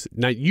he is.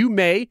 Now, you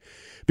may,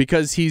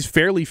 because he's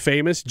fairly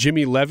famous,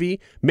 Jimmy Levy.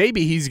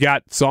 Maybe he's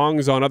got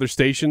songs on other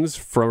stations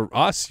from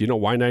us,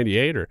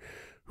 Y98 or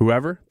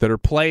whoever, that are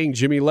playing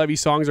Jimmy Levy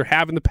songs or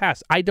have in the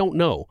past. I don't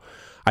know.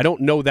 I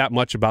don't know that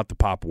much about the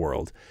pop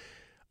world.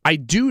 I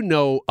do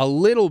know a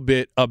little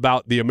bit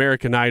about the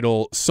American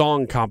Idol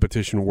song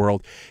competition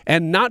world,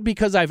 and not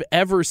because I've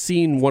ever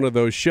seen one of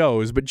those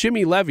shows, but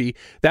Jimmy Levy,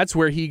 that's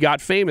where he got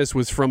famous,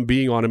 was from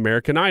being on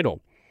American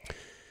Idol.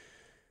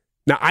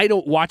 Now, I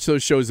don't watch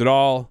those shows at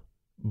all,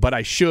 but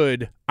I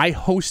should. I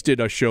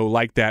hosted a show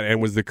like that and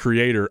was the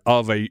creator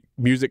of a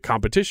music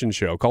competition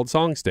show called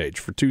Songstage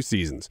for 2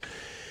 seasons.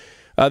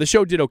 The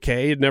show did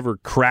okay. It never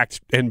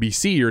cracked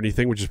NBC or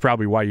anything, which is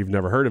probably why you've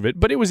never heard of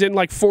it. But it was in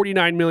like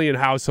 49 million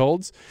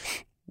households.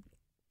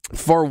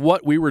 For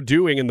what we were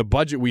doing and the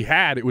budget we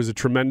had, it was a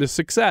tremendous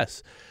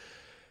success.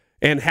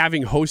 And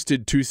having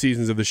hosted 2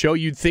 seasons of the show,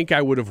 you'd think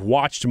I would have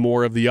watched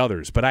more of the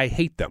others, but I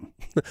hate them.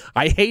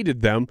 I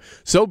hated them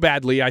so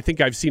badly. I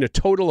think I've seen a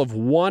total of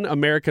 1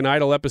 American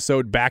Idol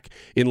episode back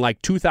in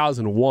like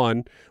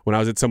 2001 when I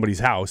was at somebody's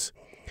house,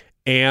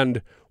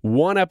 and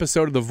 1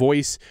 episode of The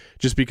Voice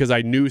just because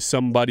I knew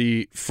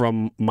somebody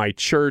from my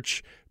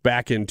church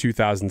back in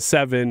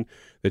 2007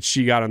 that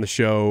she got on the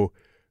show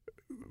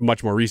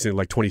much more recently,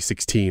 like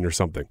 2016 or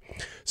something.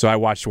 So I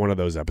watched 1 of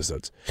those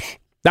episodes.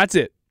 That's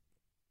it.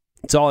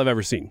 It's all I've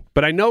ever seen.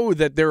 But I know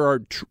that there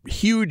are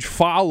huge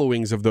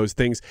followings of those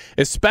things,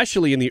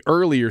 especially in the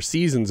earlier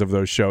seasons of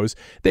those shows.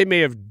 They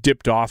may have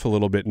dipped off a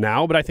little bit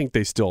now, but I think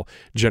they still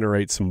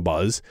generate some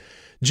buzz.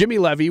 Jimmy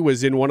Levy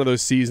was in one of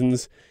those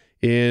seasons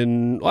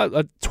in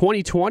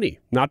 2020,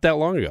 not that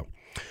long ago.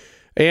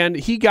 And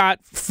he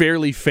got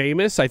fairly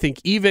famous. I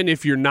think even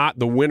if you're not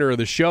the winner of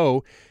the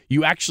show,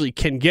 you actually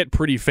can get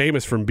pretty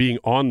famous from being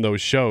on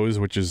those shows,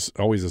 which is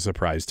always a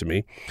surprise to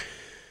me.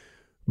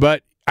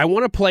 But I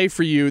want to play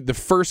for you the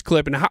first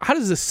clip. And how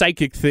does the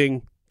psychic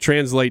thing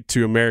translate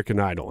to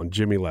American Idol and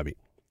Jimmy Levy?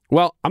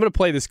 Well, I'm going to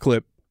play this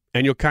clip,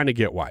 and you'll kind of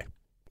get why.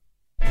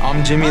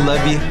 I'm Jimmy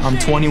Levy. I'm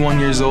 21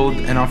 years old,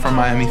 and I'm from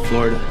Miami,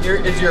 Florida.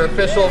 Is your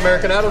official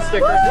American Idol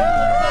sticker?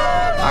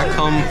 I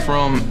come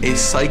from a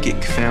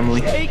psychic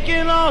family.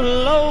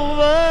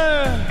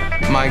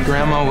 My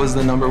grandma was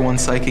the #1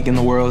 psychic in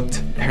the world.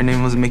 Her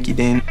name was Mickey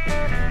Dane.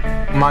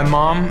 My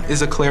mom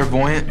is a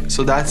clairvoyant,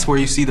 so that's where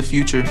you see the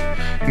future.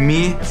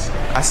 Me,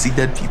 I see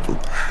dead people.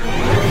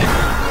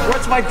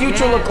 What's my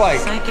future look like?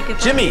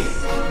 Jimmy,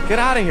 get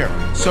out of here.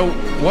 So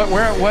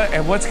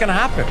what's going to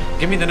happen?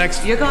 Give me the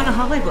next... You're going to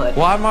Hollywood.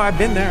 Well, I've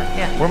been there.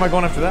 Yeah. Where am I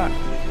going after that?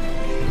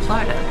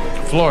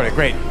 Florida,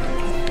 great.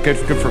 Good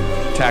for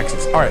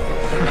taxes. All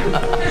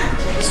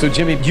right. So,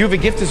 Jimmy, do you have a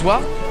gift as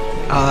well?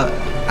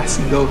 I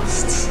see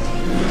ghosts.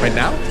 Right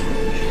now?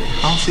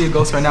 I don't see a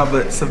ghost right now,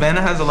 but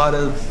Savannah has a lot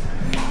of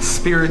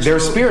spiritual... There are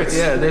spirits.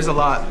 Yeah, there's a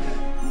lot.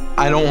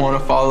 I don't want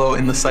to follow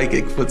in the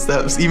psychic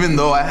footsteps, even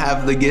though I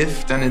have the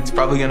gift and it's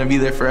probably going to be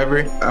there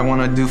forever. I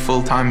want to do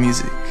full-time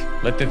music.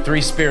 Let the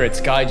 3 spirits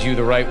guide you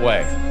the right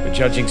way. The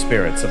judging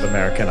spirits of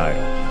American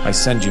Idol. I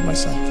send you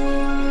myself.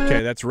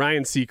 Okay, that's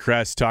Ryan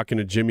Seacrest talking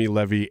to Jimmy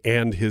Levy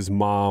and his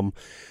mom.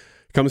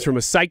 Comes from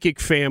a psychic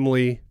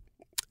family,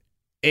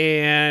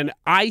 and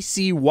I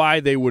see why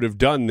they would have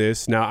done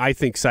this. Now, I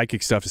think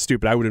psychic stuff is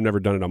stupid. I would have never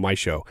done it on my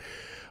show.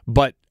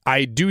 But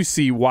I do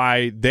see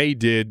why they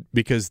did,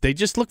 because they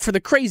just look for the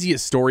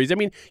craziest stories. I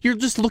mean, you're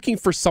just looking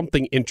for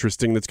something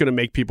interesting that's going to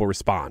make people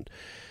respond.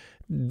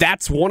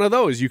 That's one of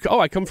those.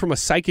 I come from a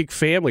psychic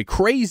family.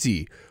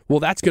 Crazy. Well,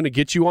 that's going to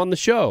get you on the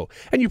show.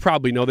 And you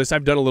probably know this.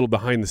 I've done a little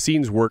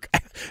behind-the-scenes work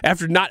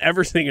after not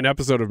ever seeing an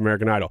episode of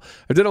American Idol.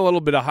 I've done a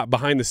little bit of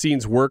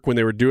behind-the-scenes work when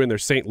they were doing their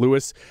St.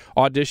 Louis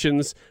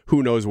auditions.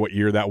 Who knows what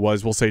year that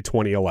was? We'll say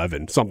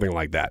 2011, something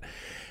like that.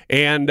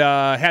 And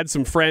had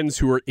some friends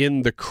who were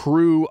in the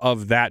crew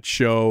of that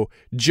show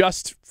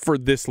just for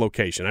this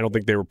location. I don't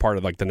think they were part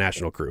of like the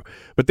national crew,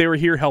 but they were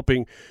here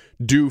helping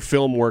do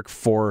film work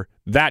for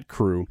that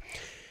crew.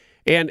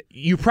 And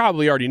you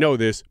probably already know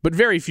this, but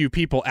very few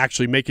people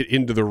actually make it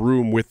into the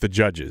room with the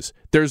judges.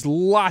 There's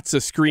lots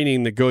of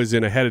screening that goes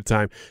in ahead of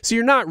time. So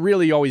you're not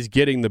really always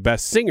getting the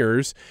best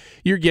singers.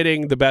 You're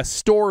getting the best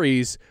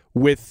stories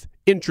with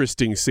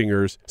interesting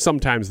singers,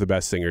 sometimes the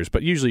best singers,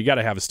 but usually you got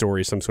to have a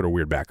story, some sort of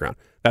weird background.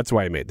 That's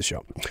why I made the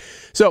show.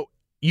 So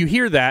you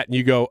hear that and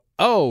you go,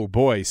 oh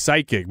boy,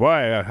 psychic,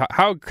 boy,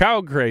 how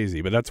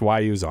crazy, but that's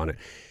why he was on it.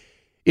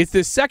 It's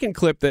this second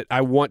clip that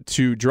I want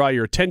to draw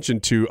your attention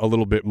to a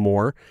little bit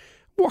more.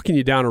 I'm walking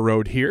you down a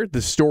road here,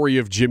 the story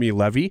of Jimmy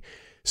Levy.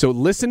 So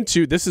listen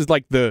to, this is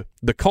like the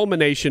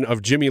culmination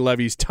of Jimmy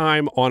Levy's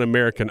time on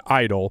American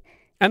Idol,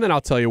 and then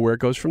I'll tell you where it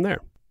goes from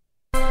there.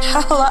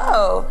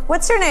 Hello.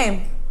 What's your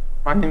name?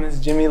 My name is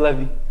Jimmy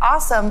Levy.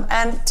 Awesome.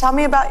 And tell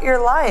me about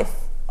your life.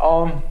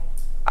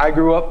 I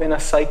grew up in a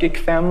psychic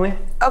family.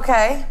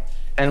 Okay.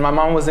 And my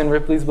mom was in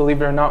Ripley's,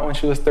 believe it or not, when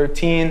she was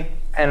 13,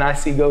 and I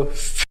see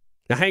ghosts.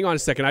 Now, hang on a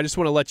second. I just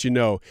want to let you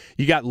know,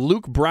 you got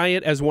Luke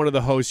Bryant as one of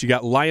the hosts, you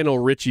got Lionel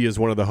Richie as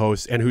one of the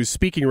hosts, and who's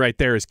speaking right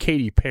there is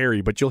Katy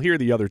Perry, but you'll hear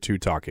the other two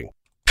talking.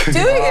 Do you?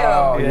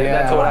 Oh, yeah,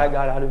 that's what I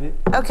got out of it.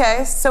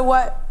 Okay, so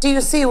what do you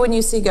see when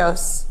you see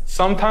ghosts?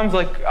 Sometimes,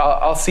 like,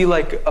 I'll see,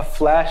 like, a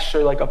flash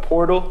or, like, a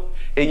portal.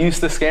 It used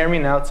to scare me.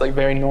 Now it's, like,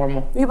 very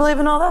normal. You believe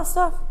in all that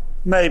stuff?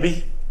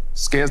 Maybe.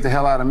 Scares the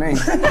hell out of me.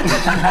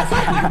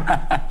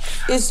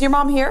 Is your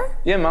mom here?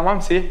 Yeah, my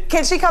mom's here.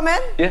 Can she come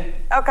in? Yeah.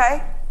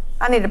 Okay.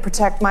 I need to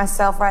protect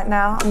myself right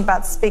now. I'm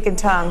about to speak in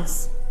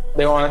tongues.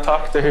 They want to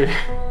talk to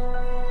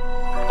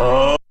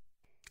her.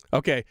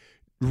 Okay.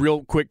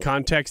 Real quick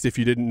context, if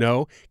you didn't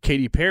know,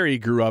 Katy Perry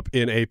grew up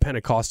in a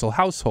Pentecostal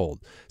household.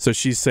 So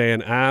she's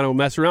saying, I don't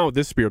mess around with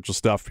this spiritual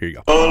stuff. Here you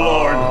go. Oh,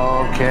 Lord.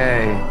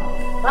 Okay.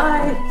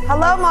 Hi.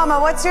 Hello, Mama.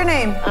 What's your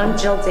name? I'm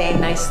Jildine.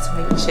 Nice to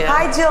meet you.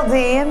 Hi,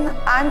 Jildine.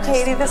 I'm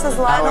Katie. This is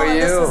Lionel,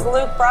 and this is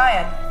Luke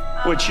Bryan.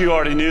 Which you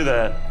already knew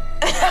that.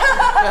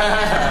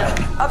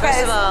 Okay.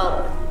 First of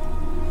all,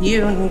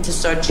 you need to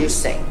start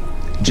juicing.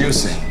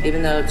 Juicing.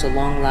 Even though it's a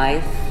long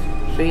life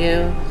for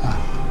you.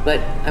 But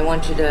I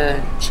want you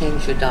to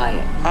change your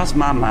diet. How's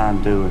my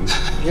mind doing?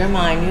 Your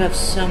mind, you have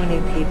so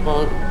many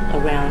people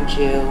around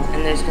you,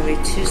 and there's going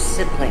to be 2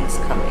 siblings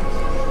coming,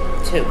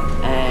 2.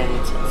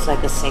 And it's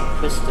like a St.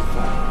 Christopher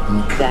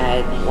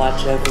that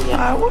watch over you.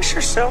 What's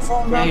your cell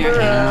phone number?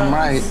 I'm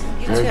right.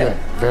 Very good.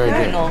 Very You're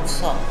good. an old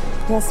soul.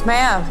 Yes,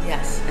 ma'am.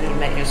 Yes, and you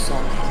met your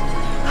soulmate.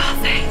 Oh,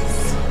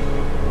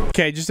 thanks.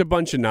 Okay, just a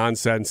bunch of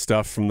nonsense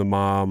stuff from the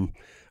mom.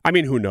 I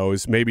mean, who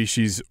knows? Maybe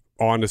she's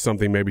on to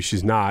something, maybe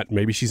she's not.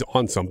 Maybe she's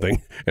on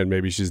something, and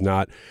maybe she's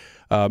not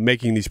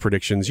making these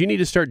predictions. You need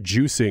to start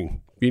juicing.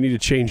 You need to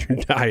change your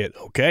diet,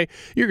 okay?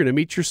 You're going to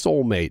meet your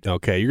soulmate,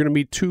 okay? You're going to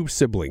meet 2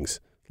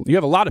 siblings. You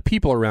have a lot of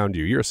people around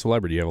you. You're a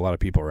celebrity. You have a lot of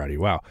people around you.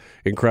 Wow,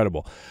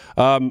 incredible.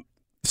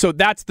 So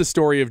that's the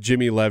story of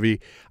Jimmy Levy.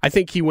 I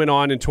think he went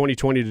on in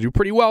 2020 to do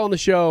pretty well on the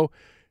show.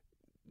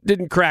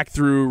 Didn't crack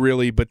through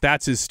really, but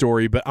that's his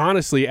story. But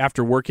honestly,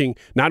 after working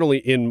not only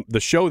in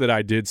the show that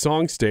I did,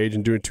 Song Stage,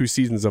 and doing 2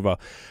 seasons of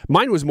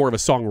mine was more of a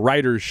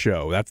songwriter's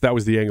show. That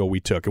was the angle we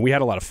took, and we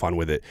had a lot of fun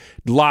with it.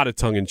 A lot of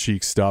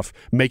tongue-in-cheek stuff,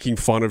 making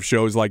fun of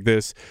shows like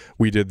this.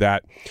 We did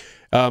that.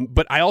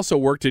 But I also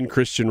worked in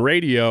Christian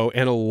radio,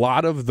 and a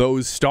lot of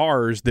those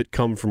stars that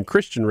come from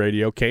Christian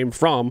radio came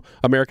from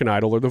American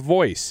Idol or The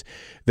Voice.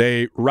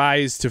 They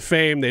rise to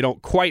fame, they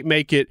don't quite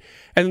make it,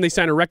 and then they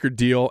sign a record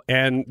deal,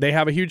 and they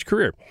have a huge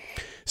career.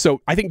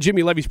 So I think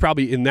Jimmy Levy's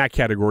probably in that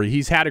category.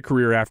 He's had a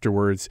career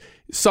afterwards,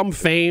 some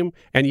fame,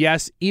 and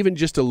yes, even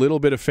just a little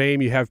bit of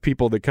fame, you have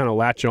people that kind of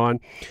latch on.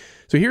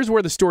 So here's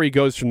where the story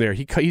goes from there.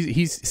 He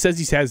says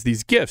he has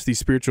these gifts, these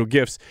spiritual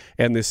gifts,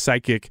 and this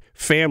psychic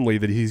family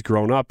that he's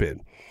grown up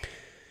in.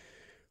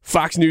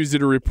 Fox News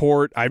did a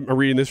report. I'm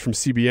reading this from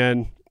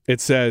CBN. It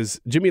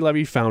says, Jimmy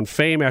Levy found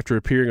fame after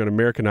appearing on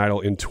American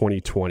Idol in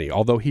 2020.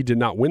 Although he did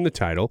not win the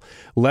title,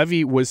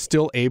 Levy was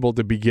still able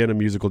to begin a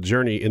musical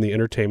journey in the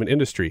entertainment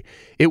industry.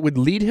 It would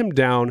lead him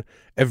down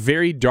a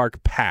very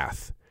dark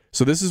path.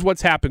 So this is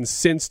what's happened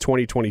since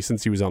 2020,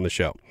 since he was on the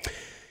show.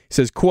 He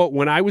says, quote,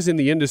 when I was in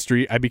the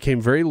industry, I became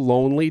very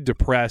lonely,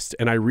 depressed,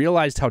 and I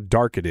realized how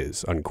dark it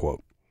is,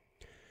 unquote.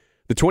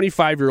 The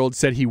 25-year-old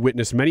said he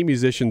witnessed many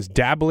musicians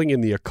dabbling in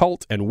the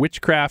occult and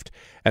witchcraft,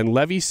 and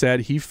Levy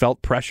said he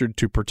felt pressured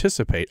to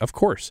participate. Of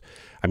course.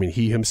 I mean,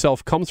 he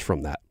himself comes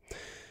from that.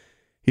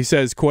 He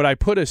says, quote, I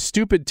put a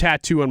stupid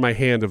tattoo on my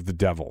hand of the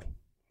devil.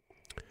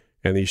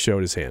 And he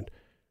showed his hand.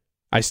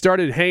 I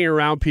started hanging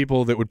around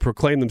people that would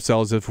proclaim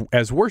themselves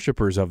as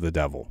worshipers of the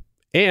devil.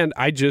 And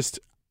I didn't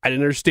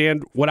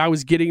understand what I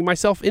was getting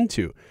myself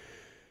into.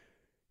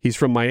 He's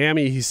from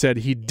Miami. He said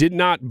he did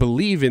not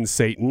believe in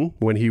Satan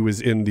when he was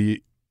in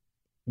the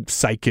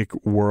psychic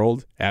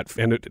world at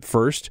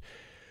first.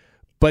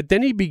 But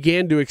then he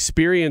began to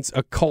experience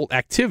occult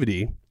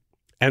activity,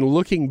 and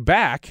looking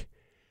back,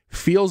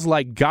 feels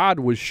like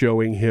God was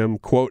showing him,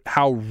 quote,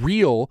 how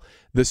real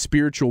the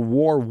spiritual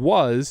war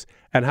was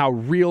and how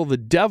real the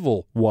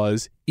devil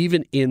was,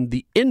 even in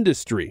the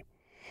industry.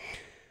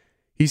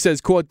 He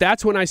says, quote,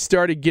 that's when I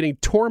started getting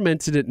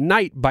tormented at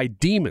night by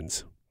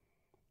demons.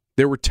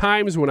 There were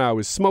times when I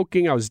was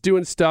smoking, I was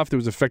doing stuff that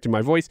was affecting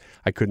my voice.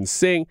 I couldn't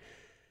sing.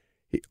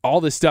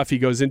 All this stuff he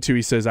goes into,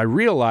 he says, I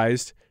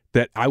realized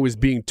that I was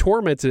being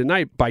tormented at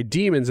night by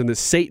demons and that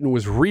Satan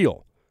was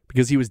real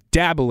because he was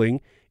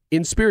dabbling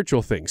in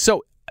spiritual things.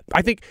 So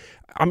I think,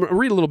 I'm going to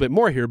read a little bit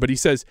more here, but he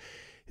says,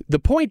 the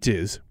point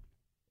is,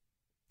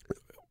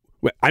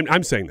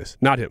 I'm saying this,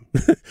 not him.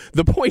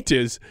 The point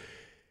is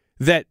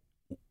that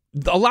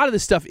a lot of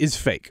this stuff is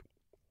fake.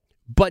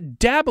 But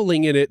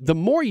dabbling in it, the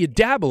more you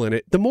dabble in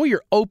it, the more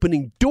you're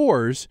opening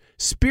doors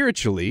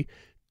spiritually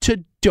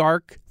to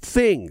dark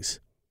things.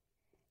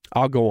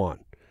 I'll go on.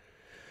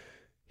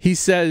 He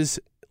says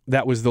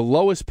that was the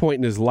lowest point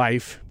in his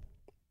life,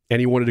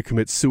 and he wanted to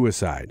commit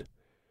suicide.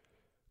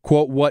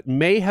 Quote, what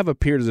may have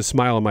appeared as a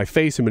smile on my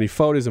face in many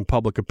photos and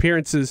public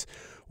appearances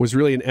was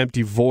really an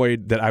empty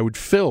void that I would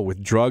fill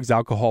with drugs,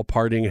 alcohol,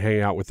 partying, and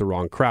hanging out with the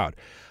wrong crowd.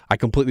 I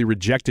completely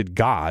rejected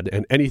God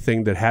and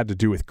anything that had to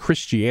do with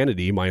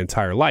Christianity my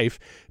entire life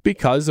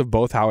because of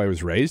both how I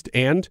was raised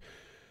and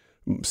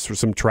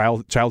some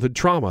childhood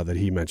trauma that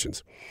he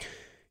mentions.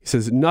 He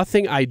says,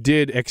 nothing I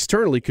did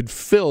externally could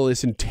fill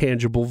this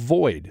intangible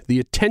void.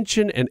 The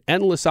attention and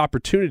endless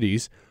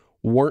opportunities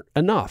weren't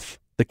enough.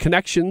 The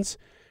connections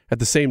at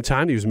the same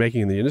time he was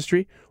making in the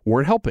industry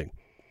weren't helping.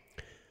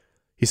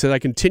 He said, I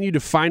continued to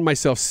find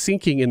myself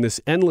sinking in this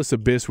endless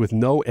abyss with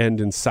no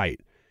end in sight.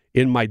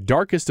 In my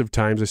darkest of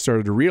times, I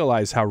started to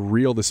realize how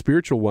real the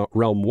spiritual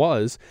realm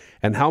was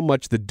and how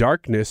much the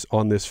darkness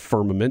on this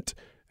firmament,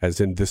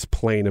 as in this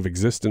plane of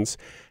existence,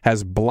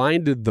 has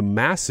blinded the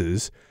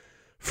masses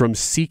from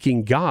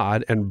seeking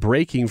God and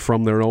breaking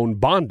from their own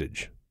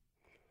bondage.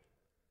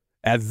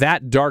 At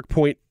that dark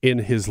point in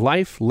his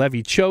life,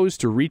 Levy chose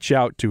to reach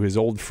out to his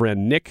old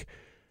friend Nick,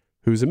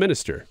 who's a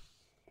minister.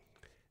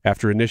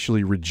 After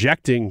initially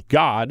rejecting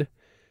God,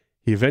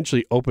 he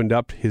eventually opened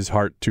up his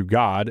heart to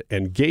God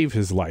and gave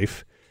his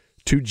life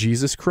to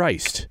Jesus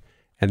Christ.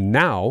 And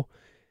now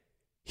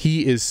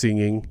he is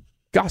singing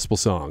gospel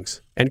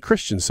songs and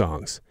Christian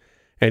songs.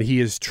 And he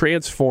has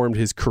transformed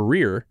his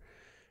career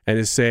and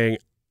is saying,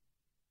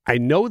 I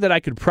know that I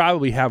could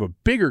probably have a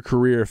bigger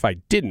career if I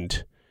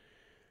didn't,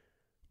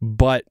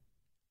 but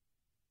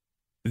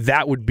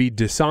that would be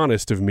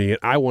dishonest of me, and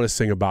I want to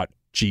sing about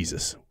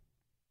Jesus.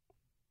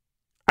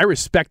 I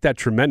respect that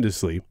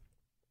tremendously,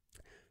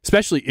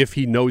 especially if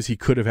he knows he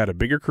could have had a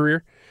bigger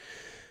career.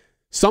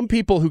 Some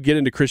people who get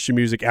into Christian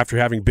music after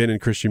having been in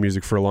Christian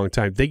music for a long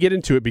time, they get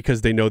into it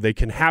because they know they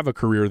can have a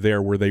career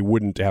there where they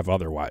wouldn't have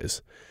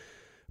otherwise.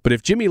 But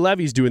if Jimmy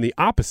Levy's doing the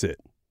opposite,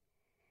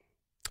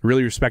 I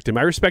really respect him.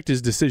 I respect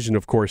his decision,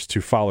 of course,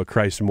 to follow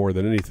Christ more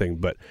than anything,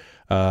 but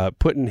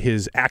putting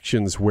his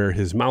actions where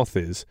his mouth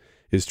is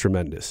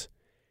tremendous.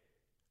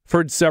 I've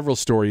heard several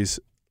stories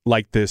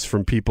like this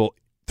from people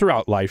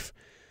throughout life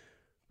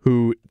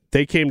who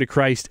they came to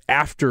Christ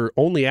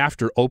only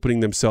after opening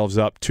themselves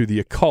up to the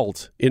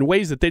occult in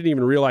ways that they didn't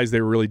even realize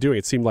they were really doing.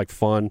 It seemed like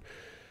fun,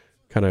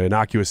 kind of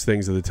innocuous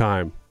things at the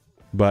time.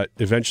 But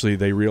eventually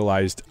they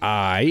realized,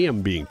 I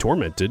am being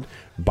tormented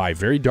by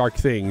very dark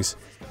things,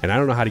 and I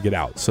don't know how to get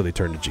out. So they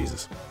turned to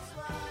Jesus.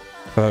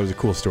 I thought that was a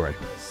cool story.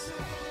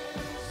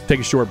 Take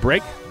a short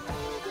break.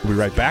 We'll be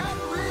right back.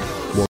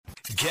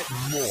 Get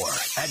more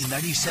at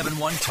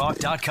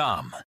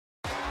 971talk.com.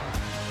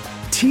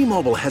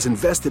 T-Mobile has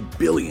invested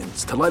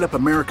billions to light up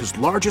America's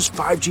largest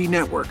 5G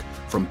network,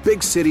 from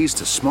big cities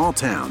to small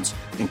towns,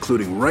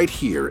 including right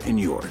here in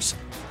yours.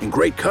 And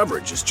great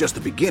coverage is just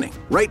the beginning.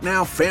 Right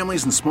now,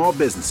 families and small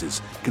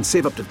businesses can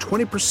save up to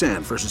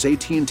 20% versus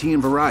AT&T and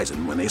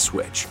Verizon when they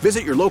switch.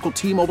 Visit your local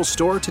T-Mobile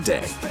store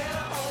today.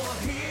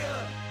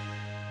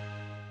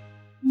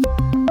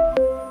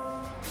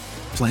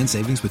 Plan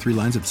savings with 3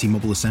 lines of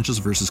T-Mobile Essentials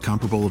versus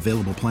comparable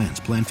available plans.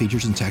 Plan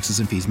features and taxes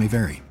and fees may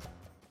vary.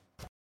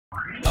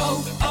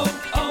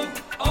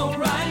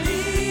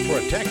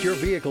 Protect your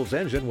vehicle's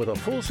engine with a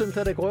full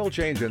synthetic oil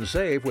change and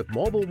save with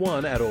Mobil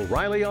 1 at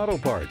O'Reilly Auto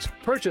Parts.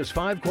 Purchase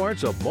 5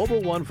 quarts of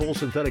Mobil 1 full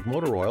synthetic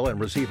motor oil and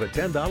receive a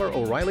 $10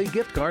 O'Reilly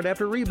gift card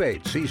after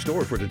rebate. See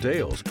store for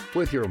details.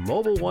 With your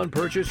Mobil 1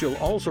 purchase, you'll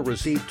also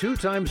receive 2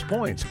 times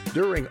points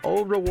during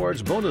O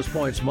Rewards Bonus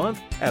Points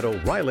Month at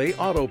O'Reilly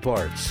Auto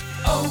Parts.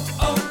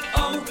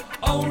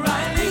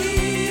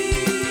 O'Reilly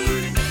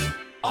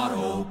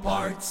Auto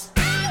Parts.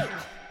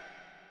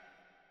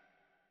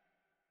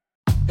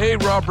 Hey,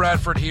 Rob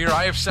Bradford here.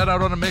 I have set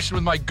out on a mission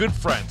with my good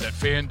friends at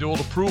FanDuel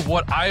to prove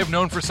what I have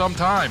known for some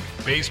time.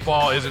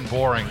 Baseball isn't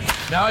boring.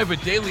 Now I have a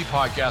daily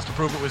podcast to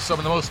prove it with some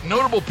of the most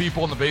notable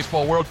people in the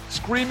baseball world,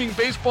 screaming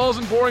baseball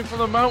isn't boring from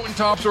the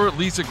mountaintops, or at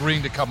least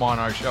agreeing to come on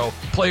our show.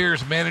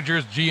 Players,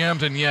 managers,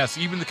 GMs, and yes,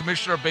 even the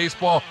commissioner of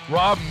baseball,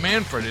 Rob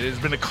Manfred. It has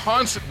been a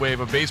constant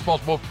wave of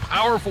baseball's most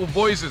powerful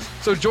voices.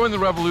 So join the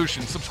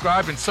revolution.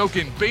 Subscribe and soak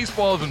in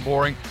Baseball Isn't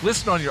Boring.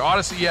 Listen on your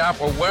Odyssey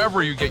app or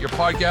wherever you get your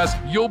podcasts.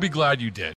 You'll be glad you did.